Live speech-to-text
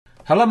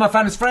Hello, my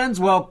fans friends.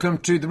 Welcome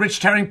to the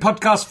Richard Herring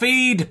podcast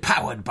feed,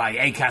 powered by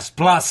Acast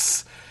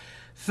Plus.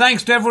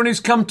 Thanks to everyone who's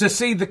come to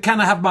see the Can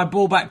I Have My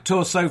Ball Back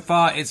tour so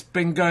far. It's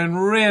been going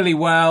really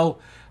well.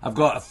 I've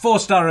got a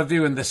 4-star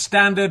review in The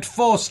Standard,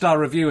 4-star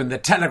review in The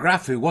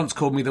Telegraph, who once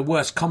called me the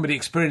worst comedy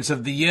experience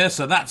of the year,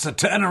 so that's a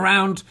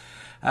turnaround.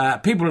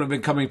 People have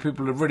been coming,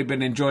 people have really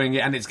been enjoying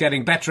it, and it's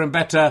getting better and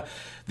better.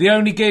 The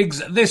only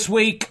gigs this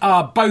week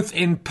are both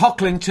in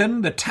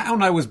Pocklington, the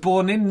town I was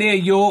born in, near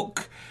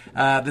York.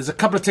 There's a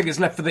couple of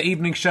tickets left for the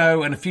evening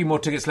show and a few more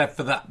tickets left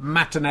for the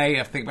matinee,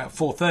 I think about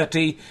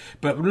 4:30.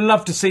 But we'd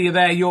love to see you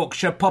there,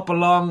 Yorkshire. Pop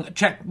along.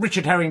 Check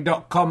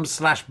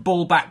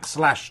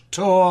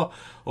richardherring.com/ballback/tour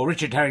or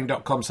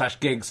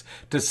richardherring.com/gigs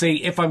to see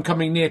if I'm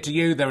coming near to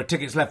you. There are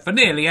tickets left for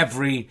nearly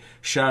every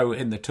show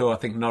in the tour. I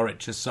think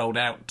Norwich has sold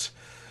out.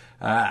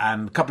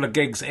 And a couple of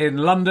gigs in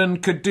London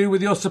could do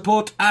with your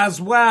support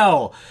as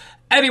well.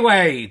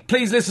 Anyway,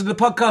 please listen to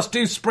the podcast.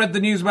 Do spread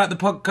the news about the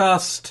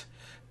podcast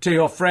to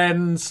your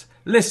friends.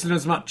 Listen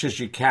as much as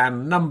you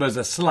can. Numbers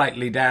are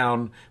slightly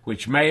down,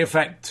 which may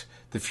affect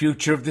the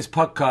future of this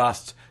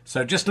podcast.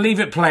 So just leave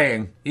it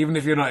playing, even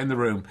if you're not in the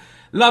room.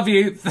 Love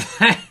you.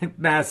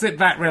 Now sit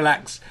back,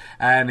 relax,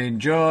 and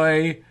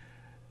enjoy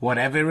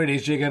whatever it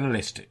is you're going to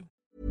listen to.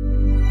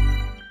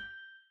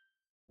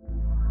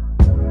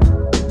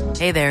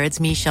 Hey there, it's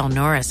Michelle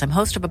Norris. I'm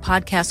host of a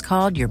podcast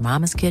called Your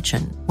Mama's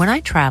Kitchen. When I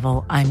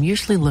travel, I'm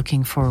usually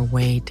looking for a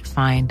way to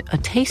find a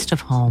taste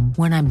of home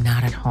when I'm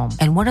not at home.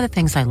 And one of the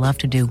things I love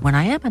to do when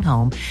I am at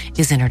home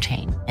is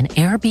entertain. And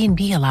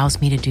Airbnb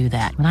allows me to do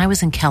that. When I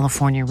was in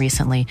California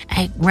recently,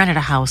 I rented a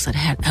house that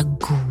had a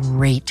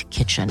great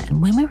kitchen.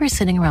 And when we were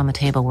sitting around the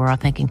table, we were all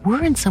thinking,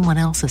 we're in someone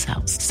else's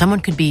house. Someone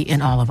could be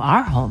in all of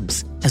our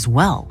homes as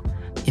well.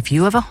 If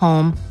you have a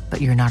home, but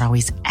you're not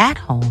always at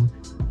home,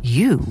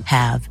 you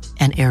have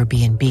an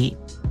Airbnb.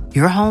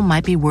 Your home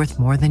might be worth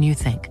more than you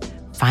think.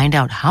 Find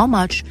out how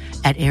much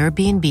at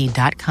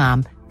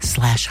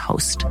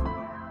airbnb.com/host.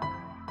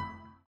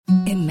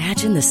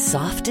 Imagine the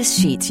softest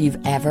sheets you've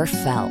ever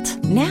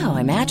felt. Now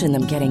imagine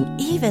them getting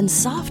even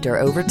softer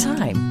over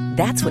time.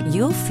 That's what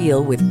you'll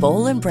feel with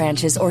Boll &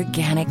 Branch's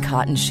organic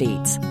cotton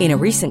sheets. In a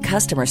recent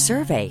customer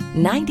survey,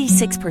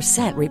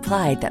 96%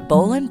 replied that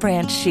Boll &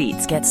 Branch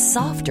sheets get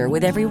softer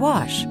with every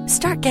wash.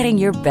 Start getting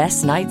your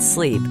best night's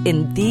sleep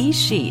in these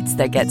sheets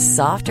that get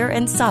softer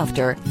and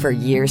softer for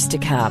years to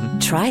come.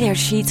 Try their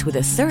sheets with a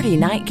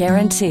 30-night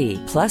guarantee.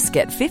 Plus,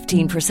 get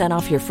 15%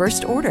 off your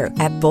first order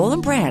at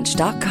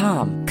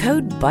bollandbranch.com.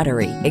 Code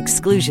BUTTERY.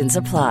 Exclusions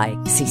apply.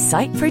 See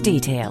site for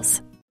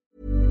details.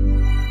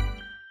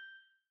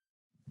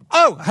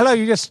 Oh, hello,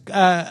 you just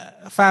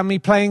found me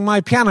playing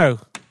my piano.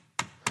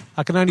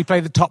 I can only play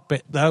the top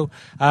bit, though.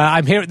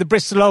 I'm here at the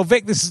Bristol Old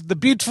Vic. This is the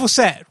beautiful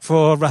set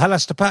for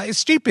RHLSTP. It's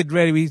stupid,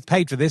 really, we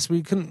paid for this.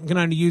 We can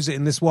only use it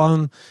in this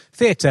one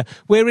theatre.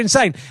 We're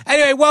insane.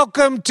 Anyway,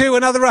 welcome to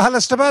another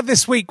RHLSTP,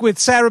 this week with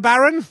Sarah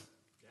Barron.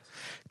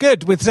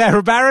 Good, with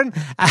Sarah Barron,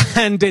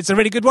 and it's a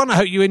really good one. I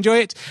hope you enjoy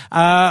it.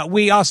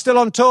 We are still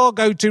on tour.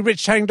 Go to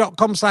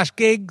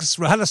richardherring.com/gigs,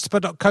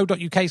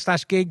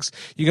 rhlstp.co.uk/gigs.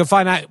 You can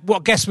find out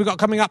what guests we've got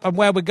coming up and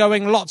where we're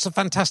going. Lots of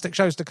fantastic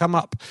shows to come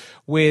up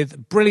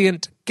with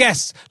brilliant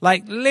guests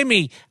like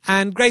Limmy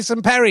and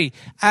Grayson Perry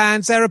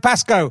and Sarah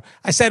Pascoe.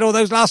 I said all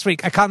those last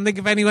week. I can't think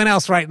of anyone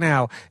else right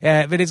now,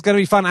 but it's going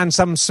to be fun, and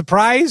some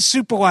surprise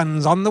super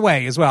ones on the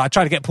way as well. I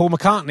tried to get Paul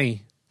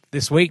McCartney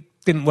this week.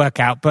 Didn't work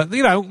out, but,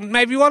 you know,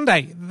 maybe one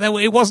day.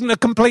 It wasn't a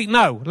complete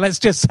no, let's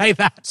just say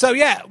that. So,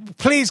 yeah,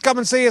 please come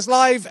and see us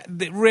live.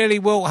 It really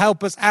will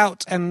help us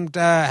out and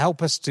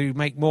help us to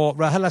make more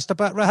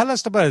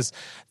RHLSTPs.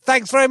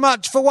 Thanks very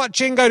much for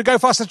watching. Go to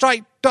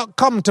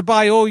gofasterstrike.com to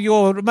buy all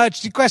your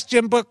emergency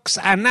question books.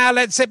 And now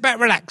let's sit back,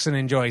 relax, and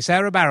enjoy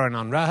Sarah Barron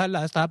on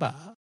RHLSTP.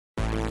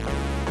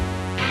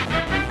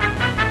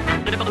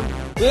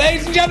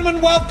 Ladies and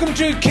gentlemen, welcome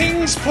to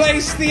King's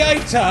Place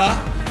Theatre.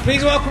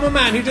 Please welcome a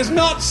man who does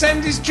not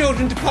send his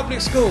children to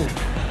public school.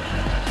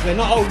 They're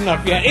not old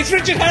enough yet. It's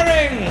Richard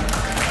Herring!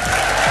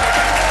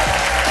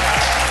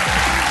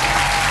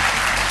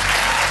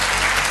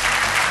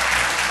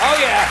 Oh,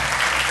 yeah.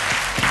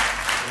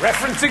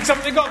 Referencing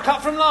something that got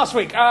cut from last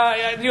week.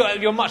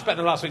 You're much better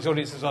than last week's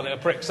audience as well, little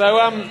prick. So,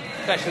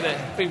 especially the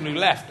people who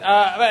left.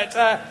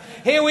 But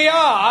here we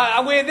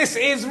are. This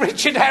is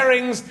Richard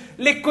Herring's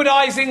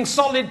Liquidising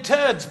Solid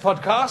Turds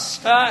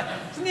podcast.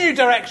 It's a new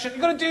direction.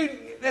 You've got to do...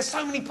 There's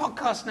so many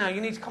podcasts now. You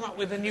need to come up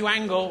with a new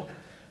angle.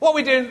 What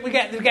we do, we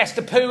get the guest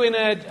to poo in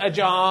a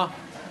jar.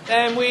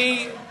 Then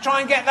we try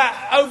and get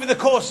that over the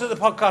course of the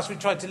podcast. We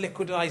try to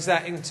liquidise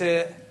that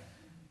into,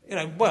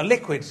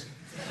 liquid.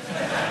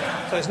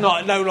 So it's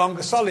no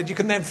longer solid. You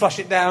can then flush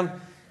it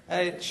down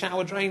a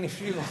shower drain if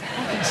you want.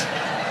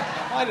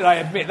 Why did I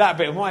admit that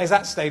bit? And why has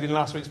that stayed in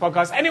last week's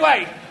podcast?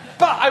 Anyway,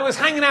 but I was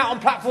hanging out on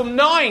platform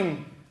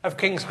 9 of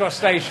King's Cross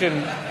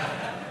Station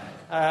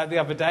the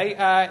other day.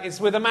 It's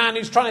with a man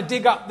who's trying to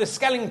dig up the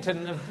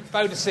skeleton of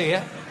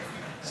Boadicea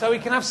so he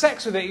can have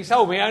sex with it, he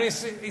told me. And it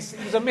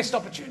was a missed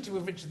opportunity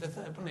with Richard III,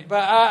 wasn't it?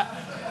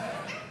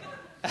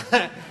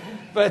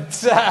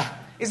 But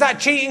Is that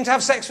cheating to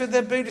have sex with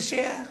the Buddhist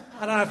year?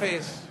 I don't know if it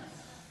is.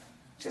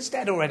 It's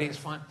dead already, it's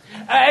fine.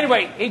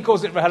 Anyway, he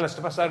calls it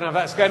RHLSTP, so I don't know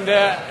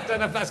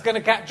if that's going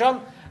to catch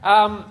on.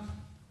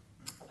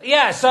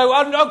 So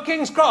on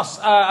King's Cross,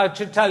 I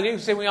should tell you,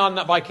 seeing we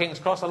are by King's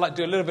Cross, I'd like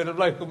to do a little bit of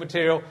local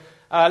material.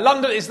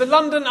 The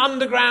London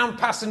Underground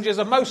passengers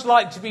are most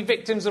likely to be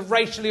victims of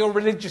racially or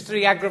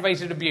religiously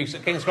aggravated abuse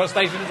at King's Cross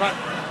Station.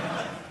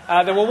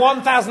 There were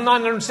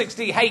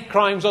 1,960 hate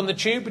crimes on the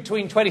tube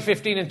between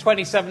 2015 and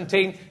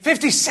 2017.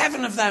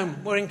 57 of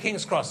them were in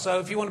King's Cross.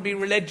 So if you want to be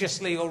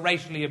religiously or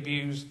racially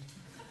abused,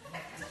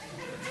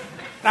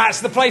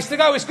 that's the place to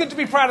go. It's good to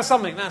be proud of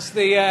something. It's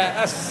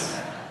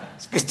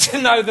good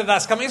to know that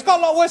that's coming. It's got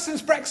a lot worse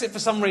since Brexit for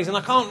some reason.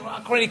 I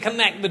can't really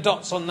connect the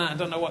dots on that. I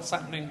don't know what's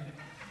happening.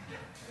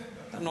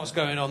 I don't know what's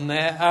going on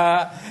there.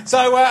 I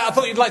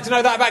thought you'd like to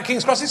know that about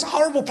King's Cross. It's a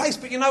horrible place,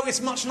 but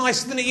it's much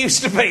nicer than it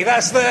used to be.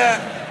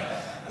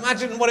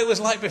 Imagine what it was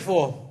like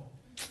before.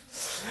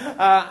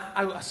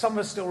 Some of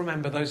us still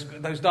remember those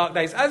dark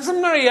days. There's a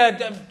very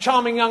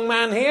charming young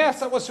man here.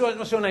 So what's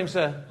your name,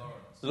 sir?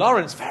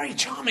 Lawrence. Very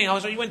charming.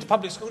 You went to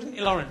public school, didn't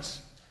you, Lawrence?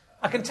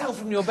 I can tell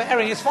from your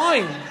bearing. It's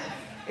fine.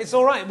 It's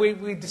all right.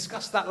 We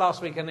discussed that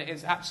last week, and it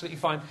is absolutely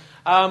fine.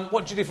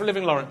 What do you do for a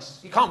living, Lawrence?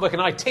 You can't work in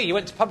IT. You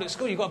went to public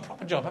school. You've got a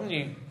proper job, haven't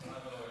you?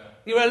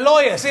 You're a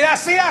lawyer. See,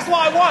 that's what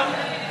I want.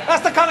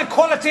 That's the kind of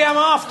quality I'm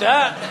after.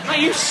 Now,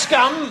 you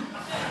scum.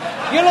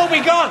 You'll all be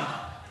gone.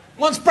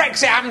 Once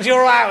Brexit happens,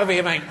 you're all out of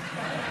here, mate.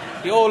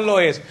 You're all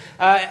lawyers.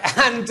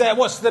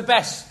 What's the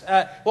best?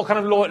 What kind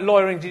of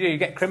lawyering do you do? You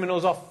get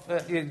criminals off?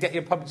 You get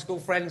your public school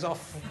friends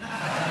off?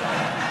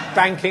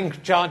 Banking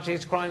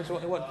charges, crimes?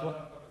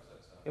 What?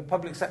 Your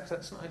public sector?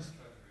 That's nice.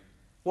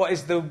 What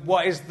is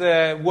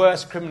the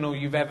worst criminal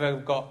you've ever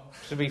got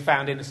to be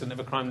found innocent of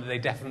a crime that they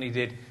definitely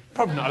did?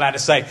 Probably not allowed to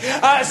say.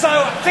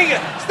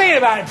 Thinking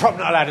about it, probably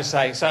not allowed to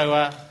say.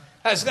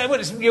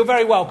 You're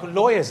very welcome.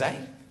 Lawyers, eh?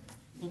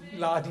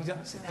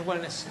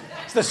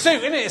 It's the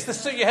suit, isn't it? It's the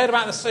suit. You heard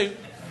about the suit.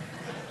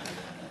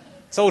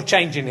 It's all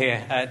changing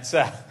here. It's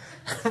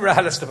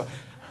RHLSTP.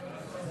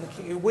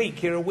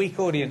 You're a weak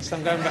audience.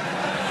 I'm going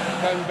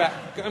back.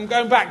 I'm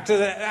going back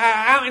to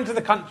out into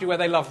the country where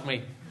they love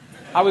me.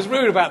 I was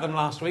rude about them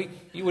last week.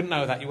 You wouldn't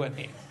know that. You weren't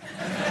here.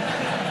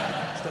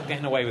 Still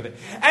getting away with it.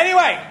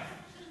 Anyway,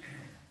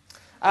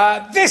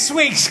 this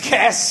week's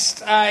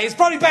guest is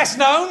probably best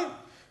known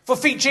for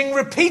featuring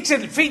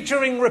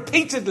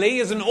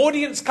repeatedly as an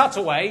audience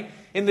cutaway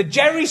in the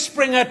Jerry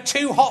Springer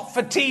Too Hot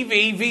for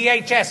TV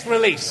VHS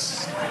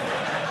release.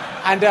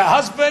 And her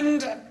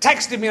husband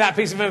texted me that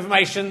piece of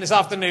information this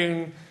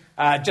afternoon,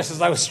 just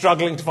as I was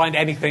struggling to find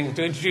anything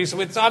to introduce her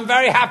with, so I'm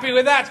very happy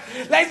with that.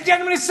 Ladies and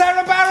gentlemen, it's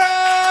Sarah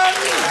Barron!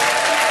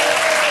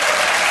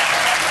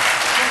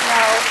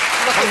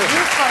 Look at you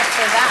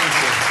for that.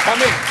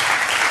 Come in.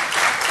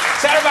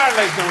 Sarah Barron,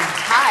 ladies and gentlemen.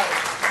 Hi.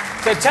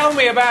 So tell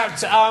me about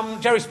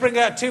Jerry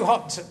Springer, Too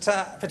Hot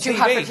for TV. Too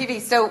Hot for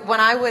TV. So when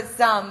I was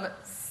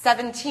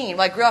 17,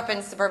 I grew up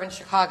in suburban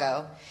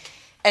Chicago,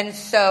 and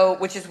so,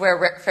 which is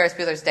where Ferris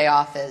Bueller's Day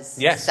Off is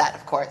set,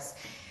 of course.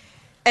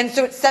 And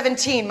so at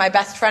 17, my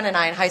best friend and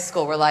I in high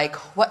school were like,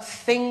 what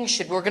thing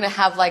we're going to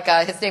have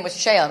his name was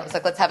Shale, and it was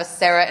like, let's have a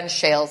Sarah and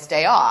Shale's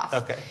Day Off.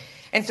 Okay.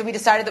 And so we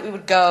decided that we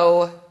would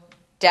go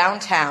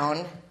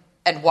downtown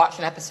and watch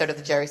an episode of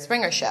The Jerry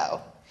Springer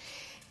Show.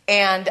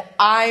 And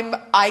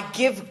I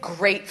give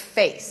great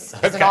face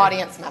as an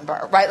audience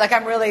member, right?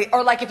 I'm really,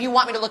 or if you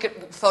want me to look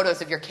at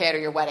photos of your kid or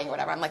your wedding or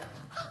whatever, I'm like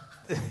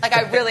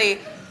I really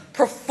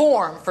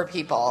perform for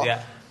people.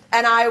 Yeah.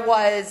 And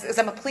because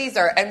I'm a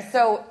pleaser. And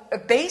so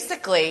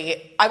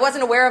basically, I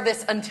wasn't aware of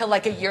this until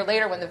a year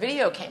later when the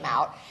video came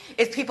out,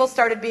 is people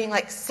started being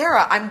like,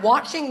 Sarah, I'm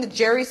watching the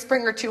Jerry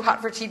Springer Too Hot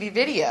for TV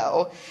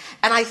video,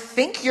 and I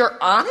think you're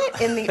on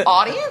it in the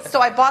audience. So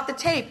I bought the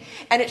tape,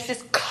 and it's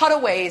just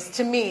cutaways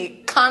to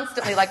me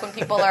constantly, when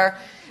people are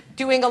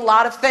doing a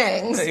lot of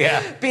things,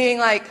 being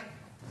like...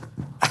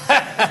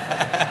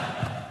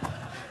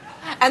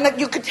 And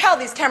you could tell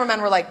these cameramen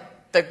were like,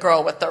 the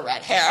girl with the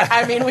red hair.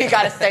 I mean, we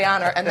got to stay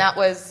on her. And that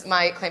was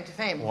my claim to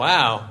fame.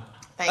 Wow.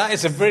 Thanks. That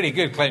is a really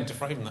good claim to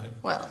fame, though.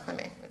 Well, I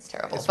mean, it's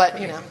terrible. But,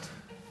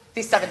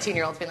 these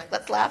 17-year-olds being like,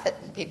 let's laugh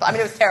at people. I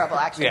mean, it was terrible,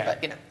 actually,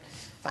 but,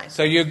 fine.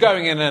 So you're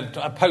going in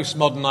a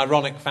postmodern,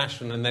 ironic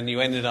fashion, and then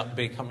you ended up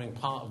becoming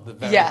part of the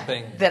very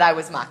thing. That I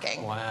was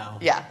mocking. Wow.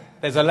 Yeah.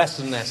 There's a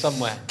lesson there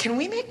somewhere. Can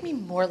we make me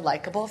more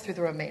likable through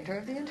the remainder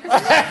of the interview?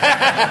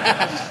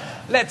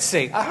 Let's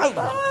see. I hope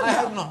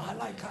not.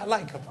 I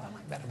like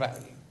that about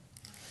you.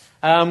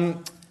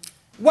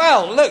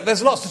 Well, look,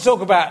 there's lots to talk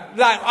about.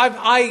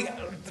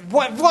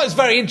 What is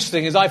very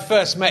interesting is I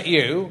first met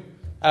you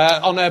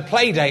on a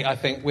play date, I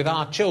think, with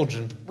our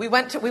children. We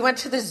went to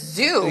the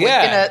zoo in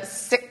a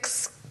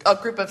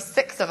group of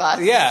 6 of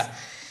us. Yeah.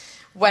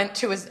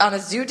 Went on a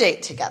zoo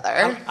date together.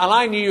 And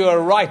I knew you were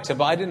a writer,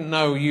 but I didn't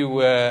know you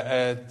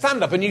were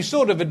stand-up. And you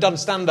sort of had done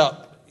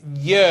stand-up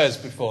years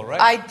before,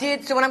 right? I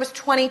did. So when I was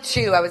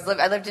 22, I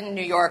lived in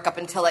New York up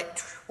until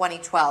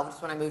 2012, which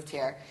is when I moved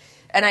here.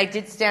 And I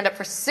did stand up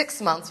for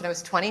 6 months when I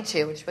was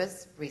 22, which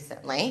was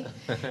recently.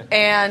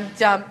 And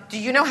do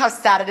you know how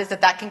sad it is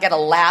that can get a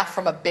laugh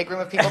from a big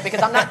room of people?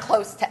 Because I'm not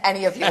close to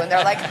any of you, and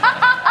they're like, ha,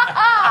 ha,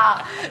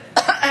 ha,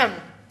 ha.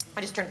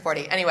 I just turned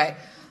 40. Anyway,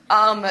 so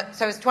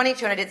I was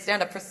 22, and I did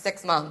stand up for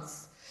 6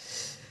 months.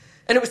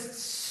 And it was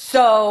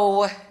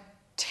so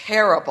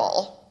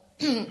terrible.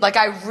 Like,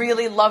 I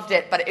really loved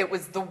it, but it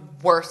was the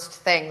worst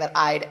thing that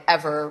I'd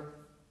ever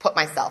put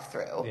myself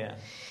through. Yeah.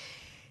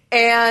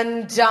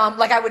 And,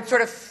 I would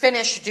sort of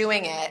finish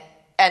doing it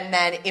and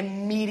then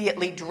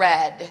immediately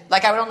dread.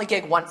 Like, I would only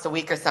gig once a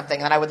week or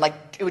something, and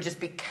it would just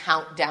be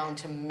countdown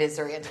to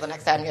misery until the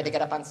next time you had to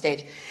get up on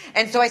stage.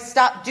 And so I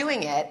stopped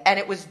doing it, and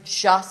it was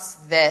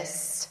just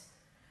this,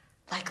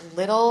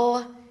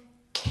 little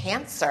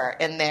cancer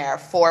in there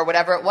for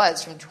whatever it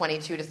was from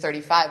 22 to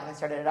 35 when I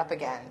started it up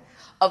again.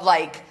 Of,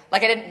 I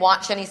didn't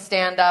watch any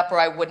stand-up, or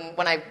I wouldn't,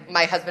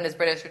 my husband is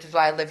British, which is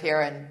why I live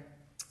here, and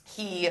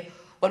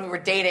when we were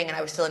dating and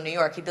I was still in New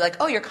York, he'd be like,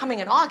 oh, you're coming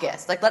in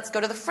August. Let's go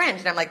to the Fringe.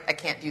 And I'm like, I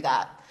can't do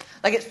that.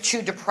 It's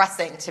too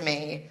depressing to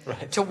me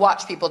to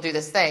watch people do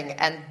this thing.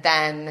 And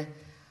then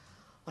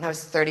when I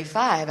was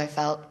 35, I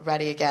felt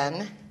ready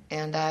again,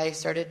 and I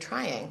started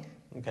trying.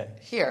 Okay.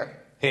 Here.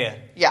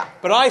 Yeah.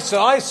 But I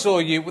saw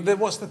you,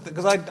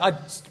 because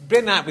I'd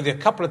been out with you a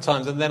couple of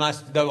times, and then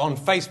on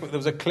Facebook there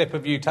was a clip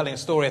of you telling a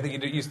story. I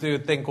think you used to do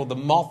a thing called The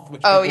Moth,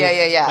 which people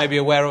may be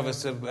aware of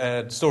as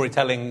a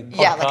storytelling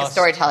podcast. Yeah, like a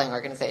storytelling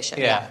organization.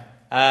 Yeah.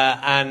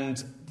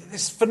 And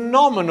this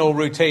phenomenal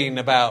routine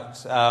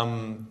about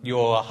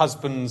your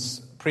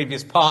husband's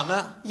previous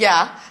partner.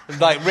 Yeah.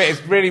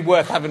 It's really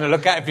worth having a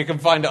look at if you can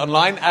find it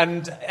online.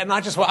 And I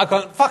just went, I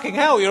can't, fucking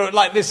hell, you're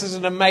this is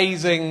an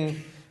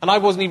amazing... And I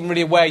wasn't even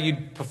really aware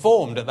you'd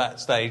performed at that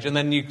stage. And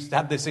then you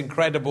had this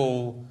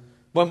incredible...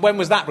 When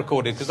was that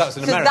recorded? Because that was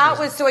in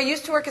America. So I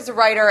used to work as a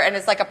writer, and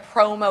as a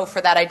promo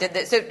for that, I did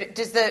this. So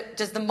does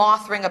the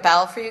Moth ring a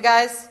bell for you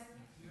guys?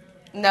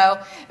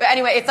 No? But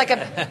anyway, it's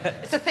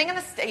it's a thing in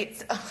the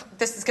States.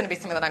 This is going to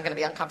be something that I'm going to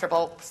be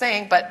uncomfortable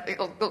saying, but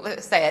I'll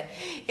say it.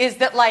 Is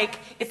that,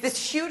 it's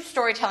this huge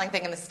storytelling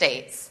thing in the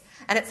States.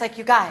 And it's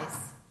you guys,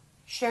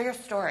 share your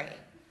story.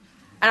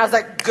 And I was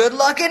like, good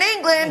luck in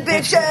England,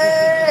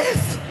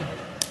 bitches!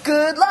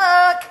 Good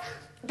luck!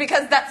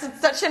 Because that's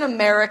such an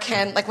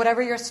American,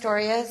 whatever your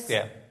story is,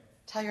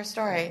 tell your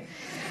story.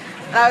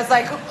 And I was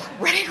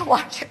ready to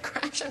watch it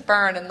crash and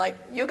burn, and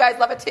you guys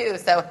love it too,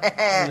 so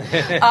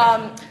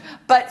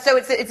But so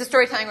it's a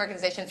storytelling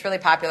organization. It's really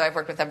popular. I've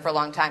worked with them for a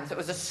long time. So it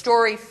was a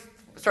story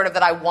sort of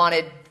that I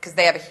wanted, because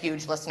they have a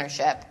huge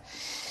listenership.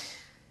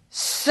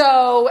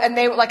 So, and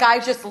they I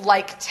just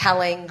like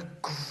telling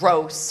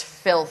gross,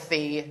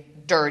 filthy,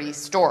 dirty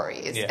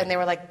stories. Yeah. And they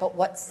were like, but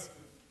what's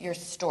your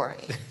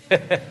story?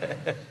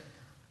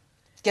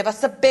 Give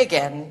us a big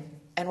one,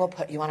 and we'll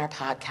put you on our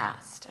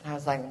podcast. And I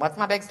was like, what's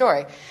my big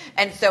story?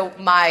 And so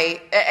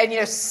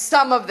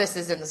some of this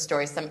is in the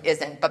story, some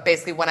isn't. But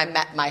basically, when I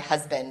met my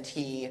husband,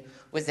 he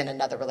was in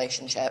another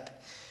relationship.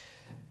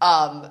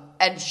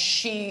 And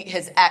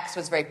his ex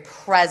was very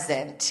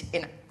present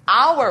in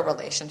our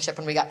relationship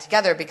when we got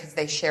together, because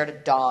they shared a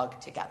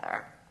dog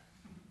together,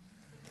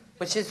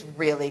 which is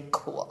really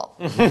cool.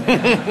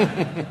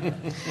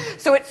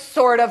 So it's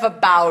sort of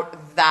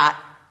about that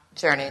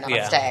journey,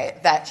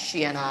 namaste, that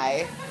she and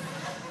I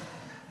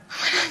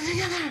went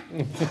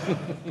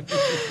together.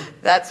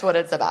 That's what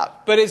it's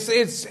about. But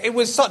it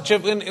was such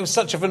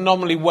a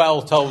phenomenally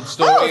well told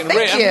story. Oh,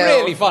 thank you. And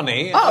really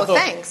funny. Oh,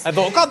 thanks. I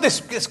thought, God,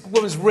 this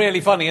woman's really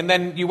funny. And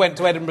then you went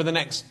to Edinburgh the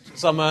next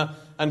summer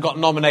and got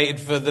nominated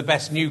for the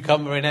best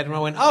newcomer in Edinburgh.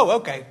 I went, oh,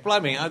 okay,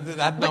 blimey, I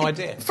had no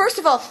idea. First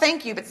of all,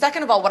 thank you. But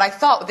second of all, what I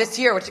thought this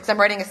year, because I'm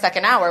writing a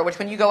second hour, which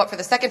when you go up for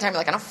the second time, you're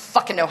like, I don't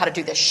fucking know how to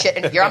do this shit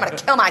in here. I'm going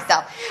to kill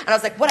myself. And I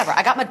was like, whatever.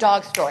 I got my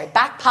dog story.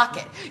 Back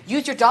pocket.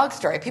 Use your dog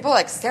story. People are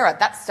like, Sarah,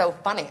 that's so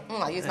funny.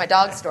 I'll use my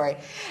dog story.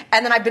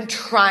 And then I've been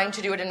trying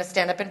to do it in a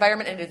stand-up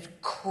environment, and it's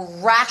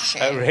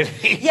crashing. Oh,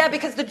 really? Yeah,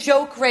 because the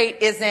joke rate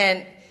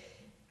isn't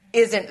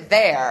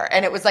there.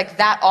 And it was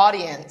that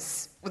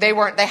audience... They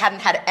hadn't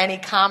had any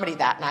comedy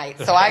that night.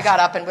 So I got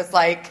up and was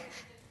like,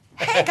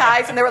 hey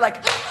guys. And they were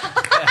like,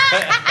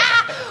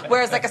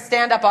 whereas a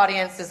stand-up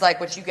audience is like,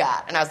 what you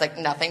got? And I was like,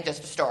 nothing,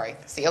 just a story.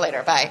 See you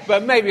later, bye.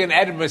 But maybe in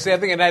Edinburgh, I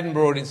think an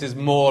Edinburgh audience is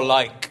more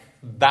like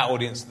that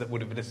audience that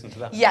would have listened to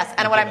that. Yes,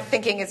 and what I'm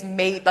thinking is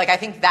I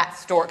think that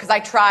story, because I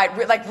tried,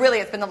 really,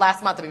 it's been the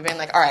last month that we've been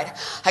all right,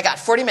 I got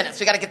 40 minutes.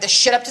 We got to get this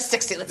shit up to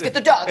 60. Let's get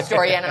the dog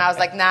story in. And I was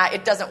like, nah,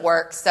 it doesn't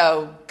work.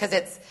 So, because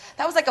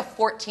that was a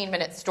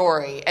 14-minute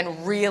story,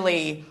 and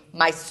really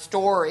my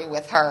story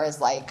with her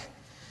is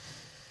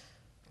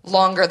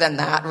longer than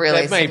that,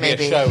 really. There may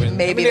be a show in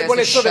maybe there's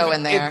a show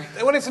in there.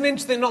 It's an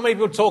interesting, not many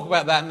people talk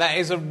about that, and that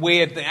is a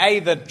weird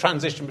thing. The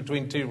transition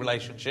between two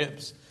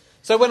relationships.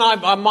 So when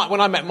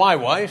I met my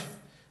wife,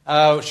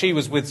 she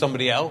was with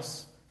somebody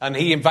else, and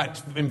he in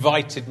fact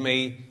invited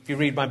me. If you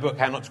read my book,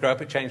 How Not to Grow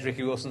Up, it changed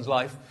Ricky Wilson's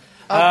life.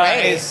 Oh,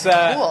 great.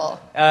 Cool.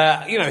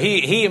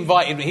 He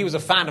invited me. He was a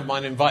fan of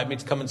mine. Invited me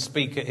to come and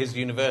speak at his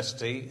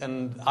university,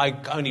 and I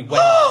only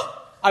went.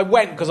 I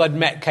went because I'd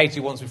met Katie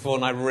once before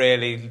and I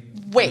really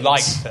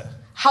liked her.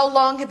 How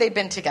long had they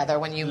been together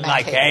when you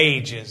met Katie? Like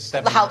ages.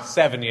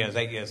 7 years,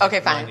 8 years.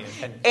 Okay, fine. 9 years,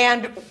 10 years.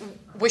 And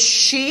was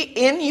she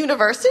in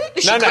university?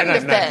 No.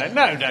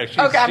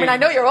 Okay, I mean, I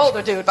know you're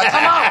older, dude, but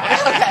come on.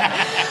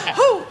 Okay.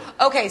 Whew.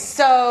 Okay,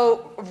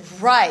 so,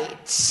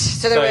 right.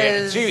 So there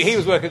was... He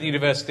was working at the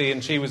university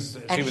and he was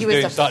a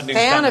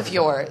fan of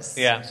yours.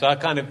 Yeah, so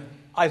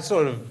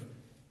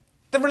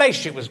the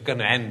relationship was going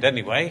to end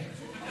anyway.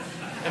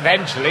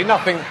 Eventually,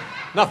 nothing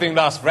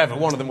lasts forever.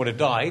 One of them would have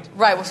died.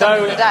 Right, well,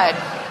 someone would have died.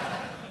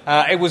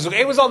 It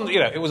was on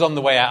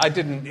the way out. I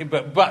didn't,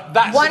 but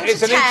that's 1 it's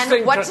to an 10.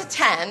 interesting 1 to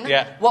 10.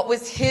 Yeah. What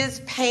was his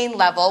pain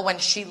level when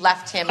she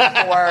left him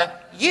for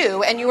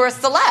you, and you were a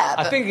celeb?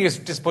 I think he was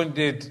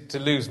disappointed to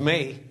lose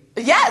me.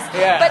 Yes,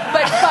 yeah.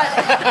 but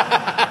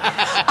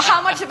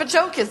how much of a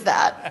joke is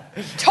that?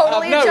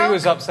 Totally a joke? No, he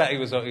was upset. He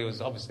was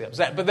obviously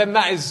upset. But then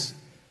that is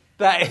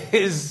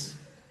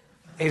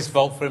his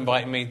fault for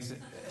inviting me to.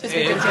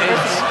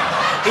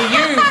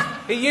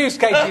 He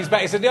used Katie's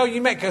back. He said, "Oh,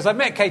 you met because I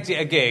met Katie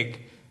at a gig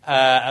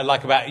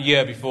like about a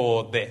year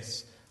before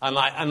this, and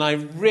I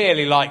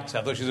really liked her.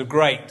 I thought she was a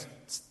great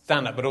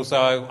stand-up, but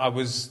also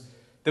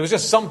there was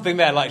just something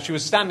there. Like she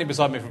was standing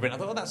beside me for a bit. I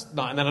thought, oh, that's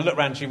nice. And then I looked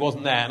around, she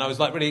wasn't there, and I was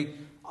like, really,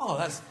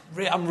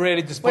 I'm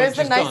really disappointed.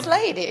 Where's the nice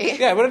lady?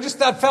 Yeah, but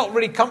I felt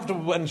really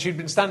comfortable when she'd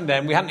been standing there,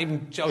 and I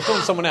was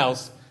talking to someone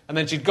else. And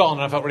then she'd gone,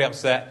 and I felt really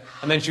upset.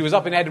 And then she was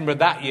up in Edinburgh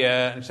that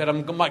year, and she said, I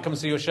might come and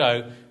see your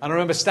show. And I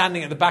remember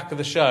standing at the back of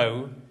the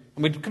show,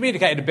 and we'd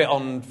communicated a bit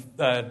on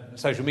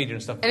social media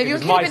and stuff. And have you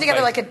been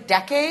together like a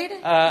decade?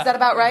 Is that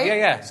about right?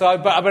 Yeah. So,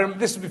 but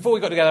this was before we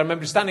got together. I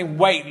remember standing,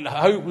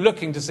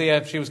 looking to see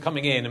if she was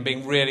coming in, and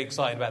being really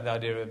excited about the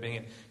idea of her being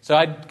in. So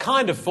I'd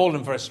kind of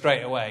fallen for her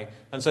straight away.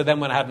 And so then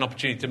when I had an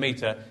opportunity to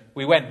meet her,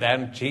 we went there,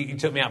 and he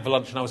took me out for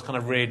lunch, and I was kind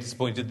of really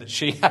disappointed that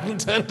she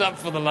hadn't turned up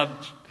for the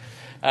lunch.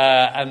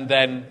 And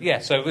then,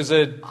 so it was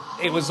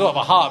sort of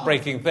a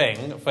heartbreaking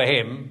thing for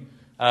him,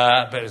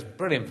 but it was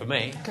brilliant for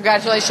me.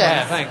 Congratulations.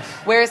 Yeah, thanks.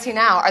 Where is he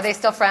now? Are they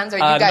still friends? Or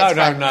are you guys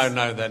friends?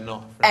 No, they're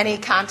not friends. Any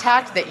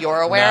contact that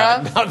you're aware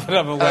of? Not that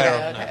I'm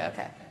aware of.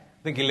 Okay.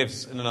 I think he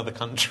lives in another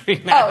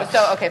country now. Oh,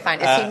 so, okay, fine.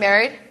 Is he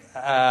married?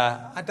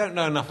 I don't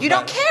know enough. You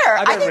don't care.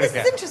 I think really this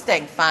is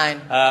interesting. Fine.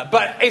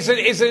 But it's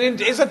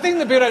a thing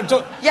that people don't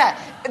talk. Yeah,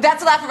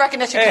 that's a laugh of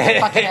recognition because it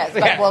fucking is.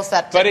 But we'll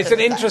set. But it's an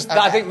interest. Okay.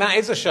 I think that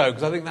is a show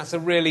because I think that's a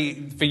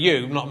really for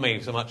you, not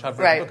me so much. I've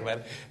read a book about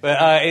it,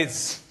 but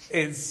it's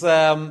it's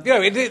really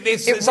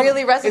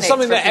resonates. It's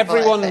something that people,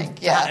 everyone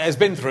has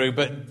been through,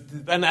 but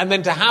and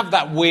then to have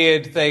that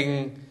weird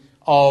thing.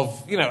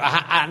 Of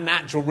an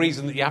actual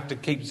reason that you have to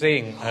keep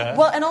seeing her.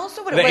 Well, and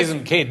also what it was that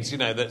isn't kids.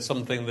 That's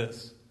something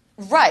that's.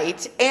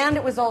 Right, and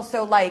it was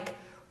also like,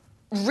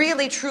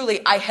 really,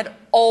 truly, I had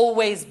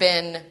always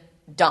been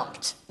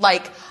dumped.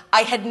 Like,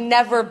 I had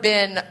never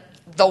been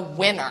the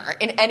winner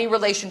in any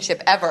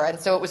relationship ever. And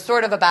so it was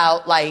sort of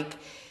about, like,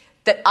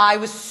 that I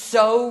was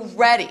so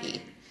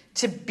ready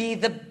to be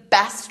the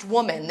best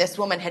woman this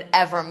woman had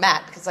ever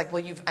met. Because, like,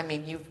 well, you've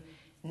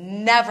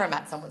never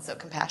met someone so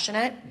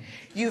compassionate.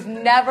 You've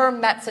never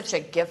met such a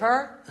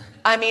giver.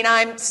 I mean,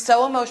 I'm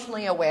so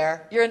emotionally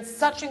aware. You're in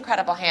such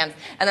incredible hands.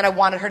 And then I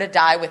wanted her to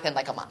die within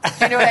like a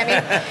month. You know what I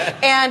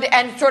mean?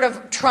 And sort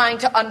of trying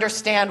to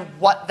understand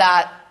what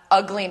that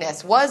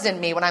ugliness was in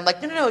me when I'm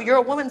like, no, you're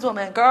a woman's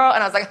woman, girl.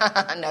 And I was like,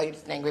 no, you're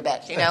just an angry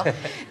bitch,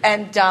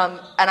 and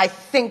I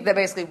think that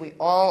basically we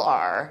all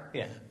are.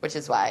 Yeah. Which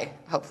is why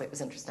hopefully it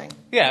was interesting.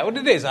 Yeah, well,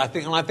 it is. I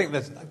think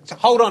there's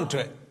hold on to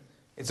it.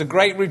 It's a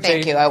great routine.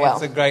 Thank you. I will.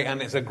 It's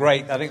a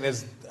great. I think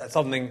there's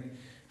something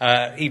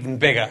even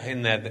bigger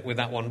in there with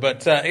that one.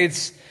 But so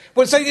it's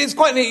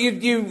quite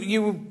neat.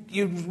 You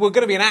were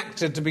going to be an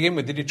actor to begin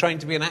with. Did you train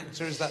to be an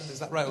actor? Is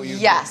that right? Or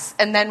yes.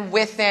 And then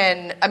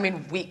within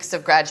weeks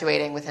of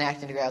graduating with an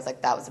acting degree, I was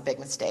like, that was a big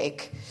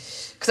mistake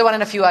because I went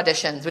on a few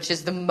auditions, which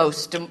is the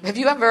most. Have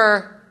you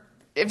ever?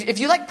 If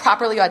you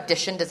properly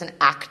auditioned as an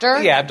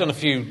actor? Yeah, I've done a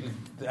few.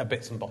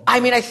 Bits and bobs.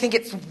 I think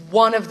it's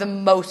one of the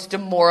most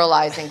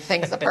demoralizing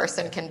things a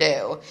person can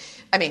do.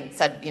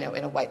 Said,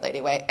 in a white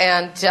lady way.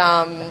 And,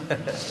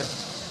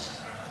 let's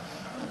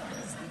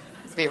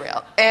be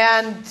real.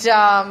 And,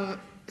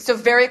 so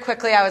very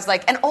quickly I was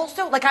like, and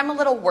also, I'm a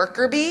little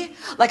worker bee.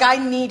 I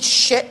need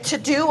shit to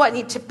do. I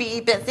need to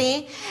be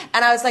busy.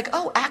 And I was like,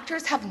 oh,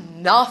 actors have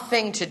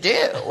nothing to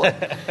do.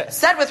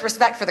 Said with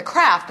respect for the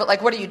craft,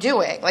 but, what are you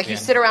doing? You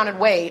sit around and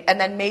wait,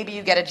 and then maybe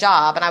you get a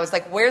job. And I was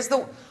like, where's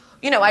the...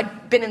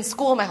 I'd been in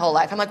school my whole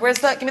life. I'm like,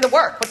 give me the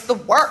work. What's the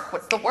work?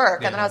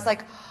 Yeah. And then I was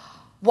like,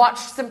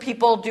 watched some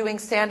people doing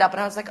stand-up, and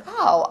I was like,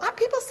 oh,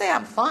 people say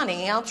I'm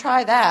funny. I'll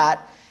try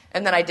that.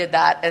 And then I did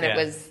that, and it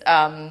was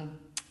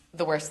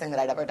the worst thing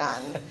that I'd ever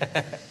done.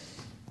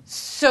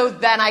 So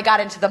then I got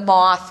into The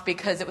Moth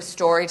because it was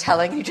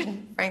storytelling. You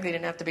frankly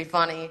didn't have to be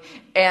funny,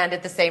 and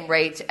at the same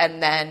rate.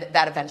 And then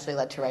that eventually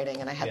led to writing,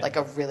 and I had like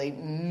a really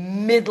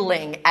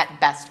middling at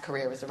best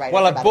career as a writer.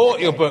 Well, I bought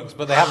your books,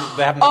 but they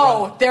haven't.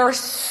 Oh, they're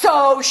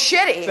so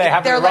shitty. They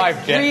haven't arrived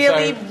like yet.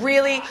 Really,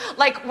 really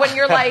like when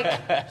you're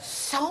like,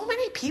 so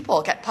many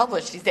people get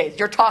published these days.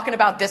 You're talking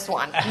about this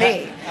one,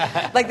 me.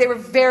 Like they were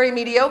very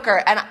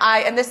mediocre,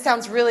 and this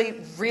sounds really,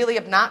 really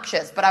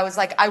obnoxious, but I was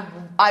like,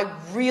 I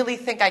really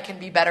think I can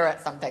be better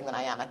at something than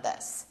I am at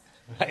this.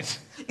 Right.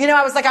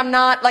 I was like, I'm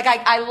not, like,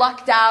 I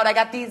lucked out. I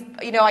got these,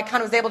 I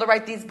kind of was able to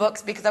write these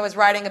books because I was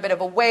riding a bit of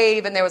a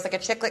wave, and there was like a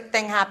chick lit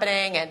thing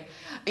happening, and,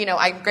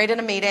 I graded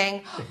a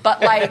meeting,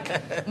 but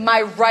like,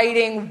 my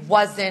writing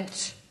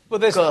wasn't Well,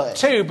 there's good.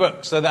 2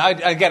 books, so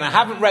that I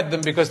haven't read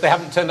them because they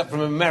haven't turned up from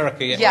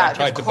America yet. Yeah, when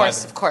I tried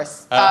of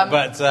course.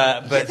 But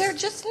But they're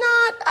just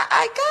not,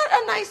 I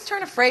got a nice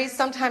turn of phrase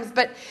sometimes,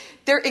 but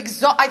they're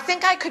I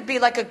think I could be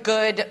like a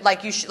good,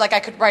 like I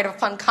could write a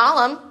fun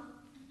column.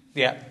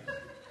 yeah.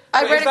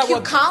 I read a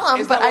cute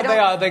column, but I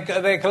don't.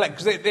 They collect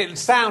because it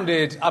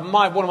sounded. One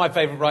of my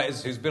favourite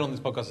writers who's been on this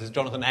podcast is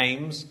Jonathan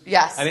Ames.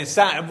 Yes.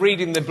 And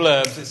reading the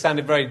blurbs, it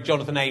sounded very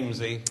Jonathan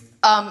Amesy.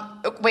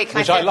 Wait, can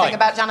I say a thing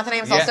about Jonathan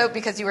Ames also?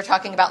 Because you were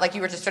talking about, like, you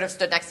were just sort of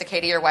stood next to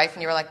Katie, your wife,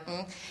 and you were like,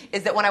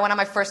 is that when I went on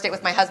my first date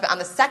with my husband, on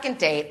the second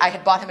date, I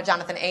had bought him a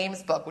Jonathan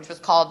Ames book, which was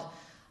called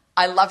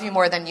I Love You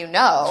More Than You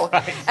Know.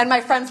 Right. And my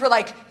friends were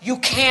like, you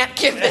can't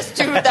give this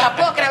dude that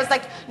book. And I was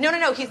like,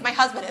 no, he's my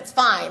husband. It's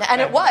fine.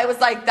 And it was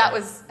like, that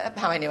was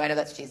how I knew. I know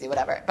that's cheesy,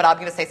 whatever. But I'm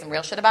going to say some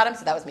real shit about him,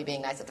 so that was me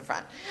being nice at the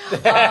front.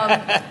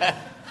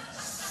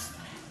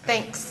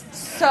 Thanks.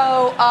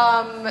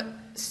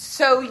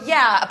 So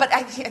yeah, but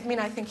I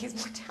think he's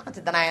more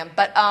talented than I am.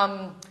 But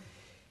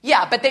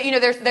yeah, but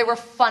they were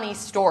funny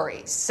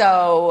stories.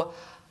 So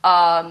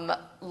I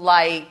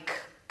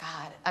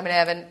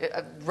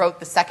wrote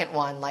the second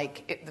one.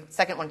 The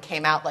second one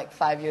came out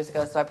 5 years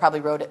ago, so I probably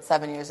wrote it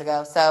 7 years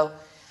ago. So,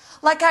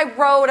 I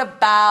wrote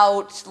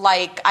about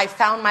I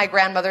found my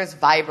grandmother's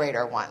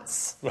vibrator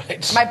once.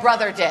 Right. My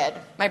brother did,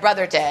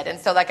 and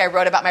so I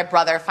wrote about my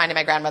brother finding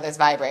my grandmother's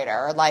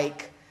vibrator, or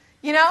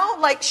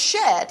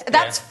shit.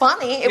 That's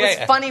funny. It was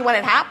funny when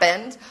it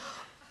happened.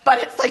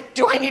 But it's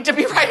do I need to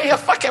be writing a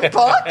fucking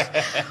book?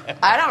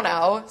 I don't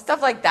know.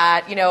 Stuff like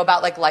that,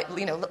 about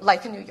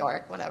life in New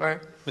York,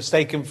 whatever.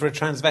 Mistaken for a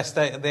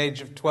transvestite at the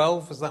age of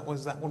 12? Was that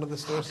one of the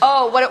stories?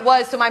 Oh, what it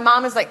was. So my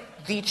mom is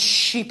the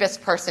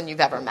cheapest person you've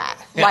ever met.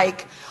 Yeah.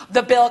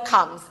 The bill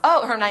comes.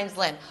 Oh, her name's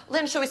Lynn.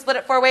 Lynn, should we split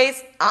it 4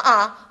 ways?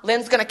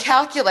 Lynn's going to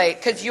calculate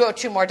because you owe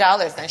 $2 more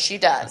than she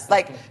does.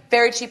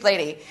 Very cheap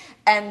lady.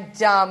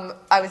 And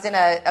I was in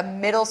a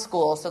middle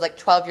school, so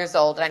 12 years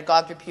old, and I'd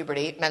gone through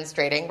puberty,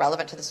 menstruating,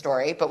 relevant to the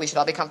story, but we should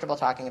all be comfortable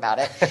talking about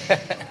it.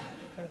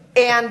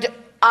 And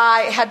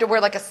I had to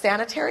wear a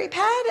sanitary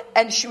pad,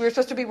 and we were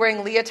supposed to be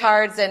wearing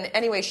leotards, and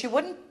anyway, she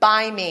wouldn't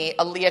buy me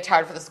a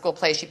leotard for the school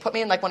play. She put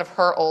me in one of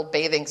her old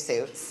bathing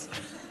suits.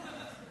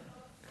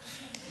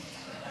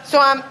 So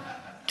I'm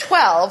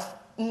 12,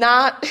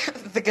 not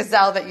the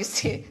gazelle that you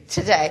see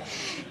today.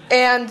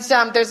 And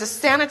there's a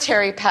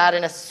sanitary pad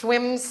in a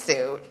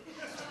swimsuit.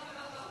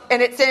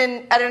 And it's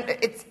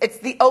it's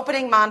the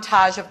opening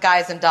montage of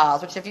Guys and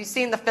Dolls, which if you've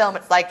seen the film,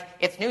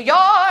 it's New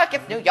York.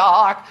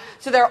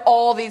 So there are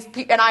all these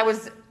people, and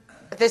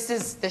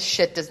this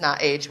shit does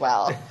not age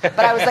well. But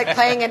I was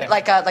playing in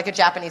like a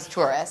Japanese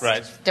tourist.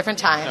 Right. Different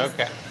times.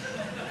 Okay.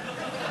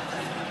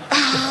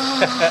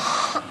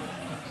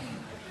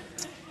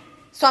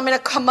 So I'm in a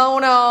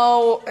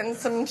kimono and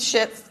some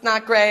shit's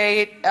not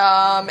great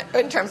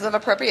in terms of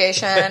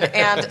appropriation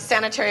and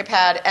sanitary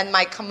pad, and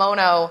my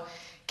kimono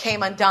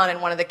came undone,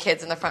 and one of the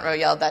kids in the front row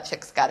yelled, "That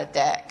chick's got a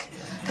dick."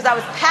 Because I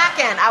was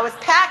packing.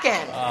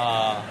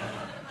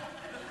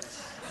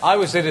 I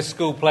was in a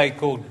school play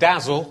called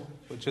Dazzle,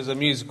 which was a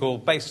musical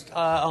based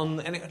on...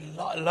 And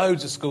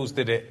loads of schools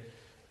did it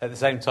at the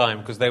same time,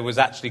 because there was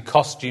actually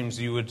costumes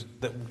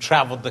that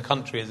travelled the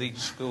country as each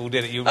school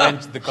did it. You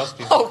rented the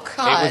costumes. Oh,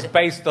 God. It was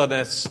based on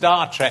a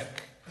Star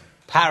Trek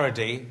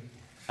parody,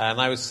 and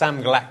I was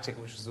Sam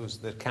Galactic, which was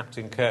the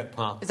Captain Kirk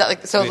part. Is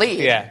that so lead?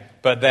 Yeah,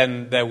 but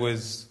then there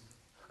was...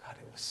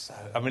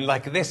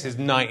 this is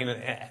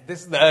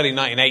the early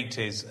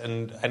 1980s,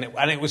 and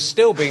it was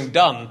still being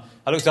done.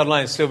 I looked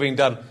online; it's still being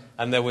done.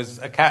 And there was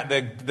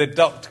the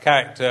Doctor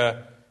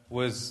character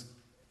was,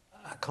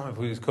 I can't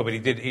remember who he was called,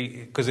 but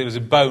because it was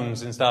in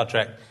Bones in Star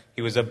Trek.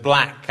 He was a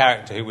black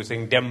character who was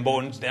saying "Dem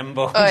bones, dem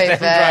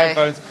dry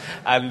bones,"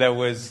 and there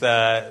was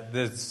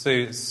the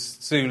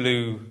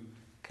Sulu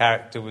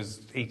character was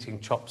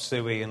eating chop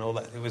suey and all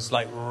that. It was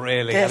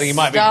really. I think he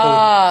might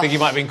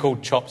have been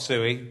called Chop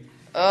Suey.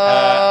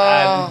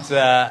 And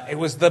it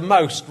was the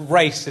most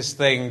racist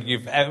thing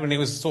you've ever... it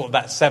was sort of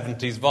that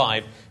 70s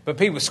vibe. But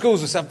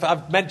schools were...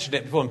 I've mentioned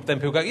it before, and then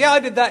people go, yeah, I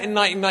did that in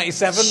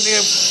 1997.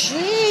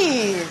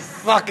 Jeez.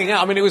 Fucking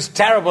hell. It was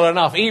terrible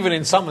enough, even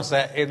in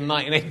Somerset in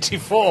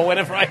 1984,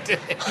 whenever I did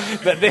it,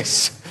 that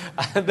this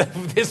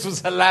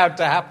was allowed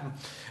to happen.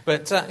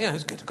 But, it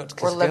was good. I got to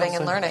kiss We're living girls,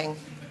 and learning.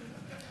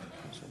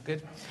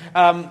 good.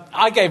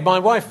 I gave my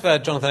wife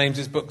Jonathan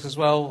Ames's books as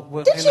well.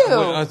 Did you?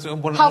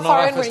 How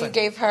far in were you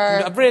gave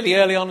her? Really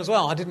early on as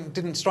well. I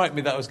didn't strike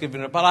me that I was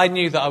giving her, but I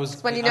knew that I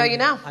was. When you know, you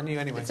know. I knew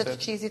anyway. It's such a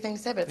cheesy thing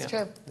to say, but it's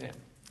true.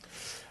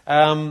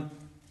 Yeah.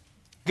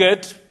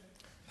 Good.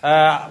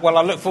 Well,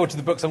 I look forward to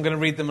the books. I'm going to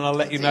read them, and I'll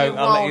let you know.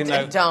 I'll let you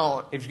know.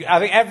 Don't. I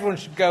think everyone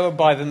should go and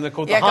buy them. They're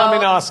called The Harm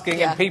in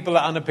Asking, and People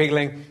Are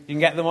Unappealing. You can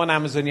get them on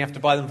Amazon. You have to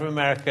buy them from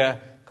America.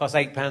 It costs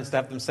 £8 to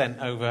have them sent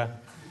over.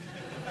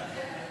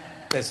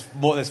 There's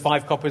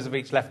 5 copies of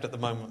each left at the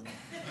moment.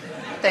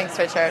 Thanks,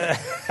 Richard.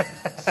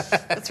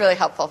 It's really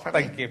helpful for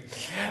me. Thank you.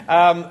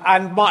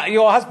 And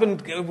your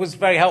husband was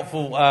very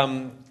helpful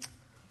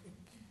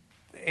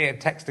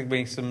texting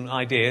me some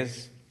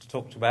ideas to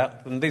talk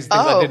about, and these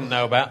things I didn't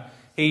know about.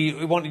 He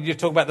wanted you to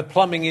talk about the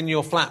plumbing in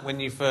your flat when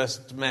you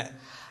first met.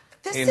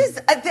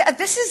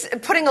 This is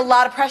putting a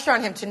lot of pressure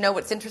on him to know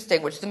what's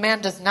interesting, which the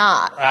man does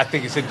not. I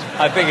think it's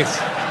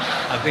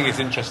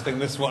interesting,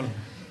 this one.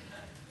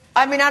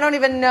 I mean, I don't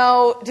even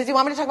know. Does he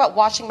want me to talk about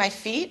washing my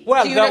feet?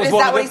 Well, that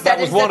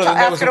was one of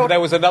them.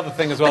 There was another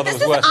thing as well that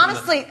was worse.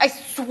 Honestly, I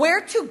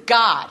swear to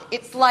God,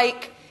 it's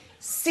like,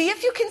 see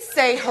if you can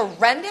say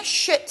horrendous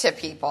shit to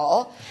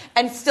people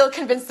and still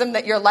convince them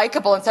that you're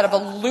likable instead of a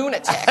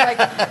lunatic. Like,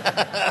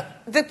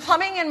 the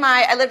plumbing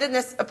I lived in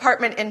this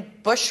apartment in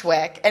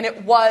Bushwick, and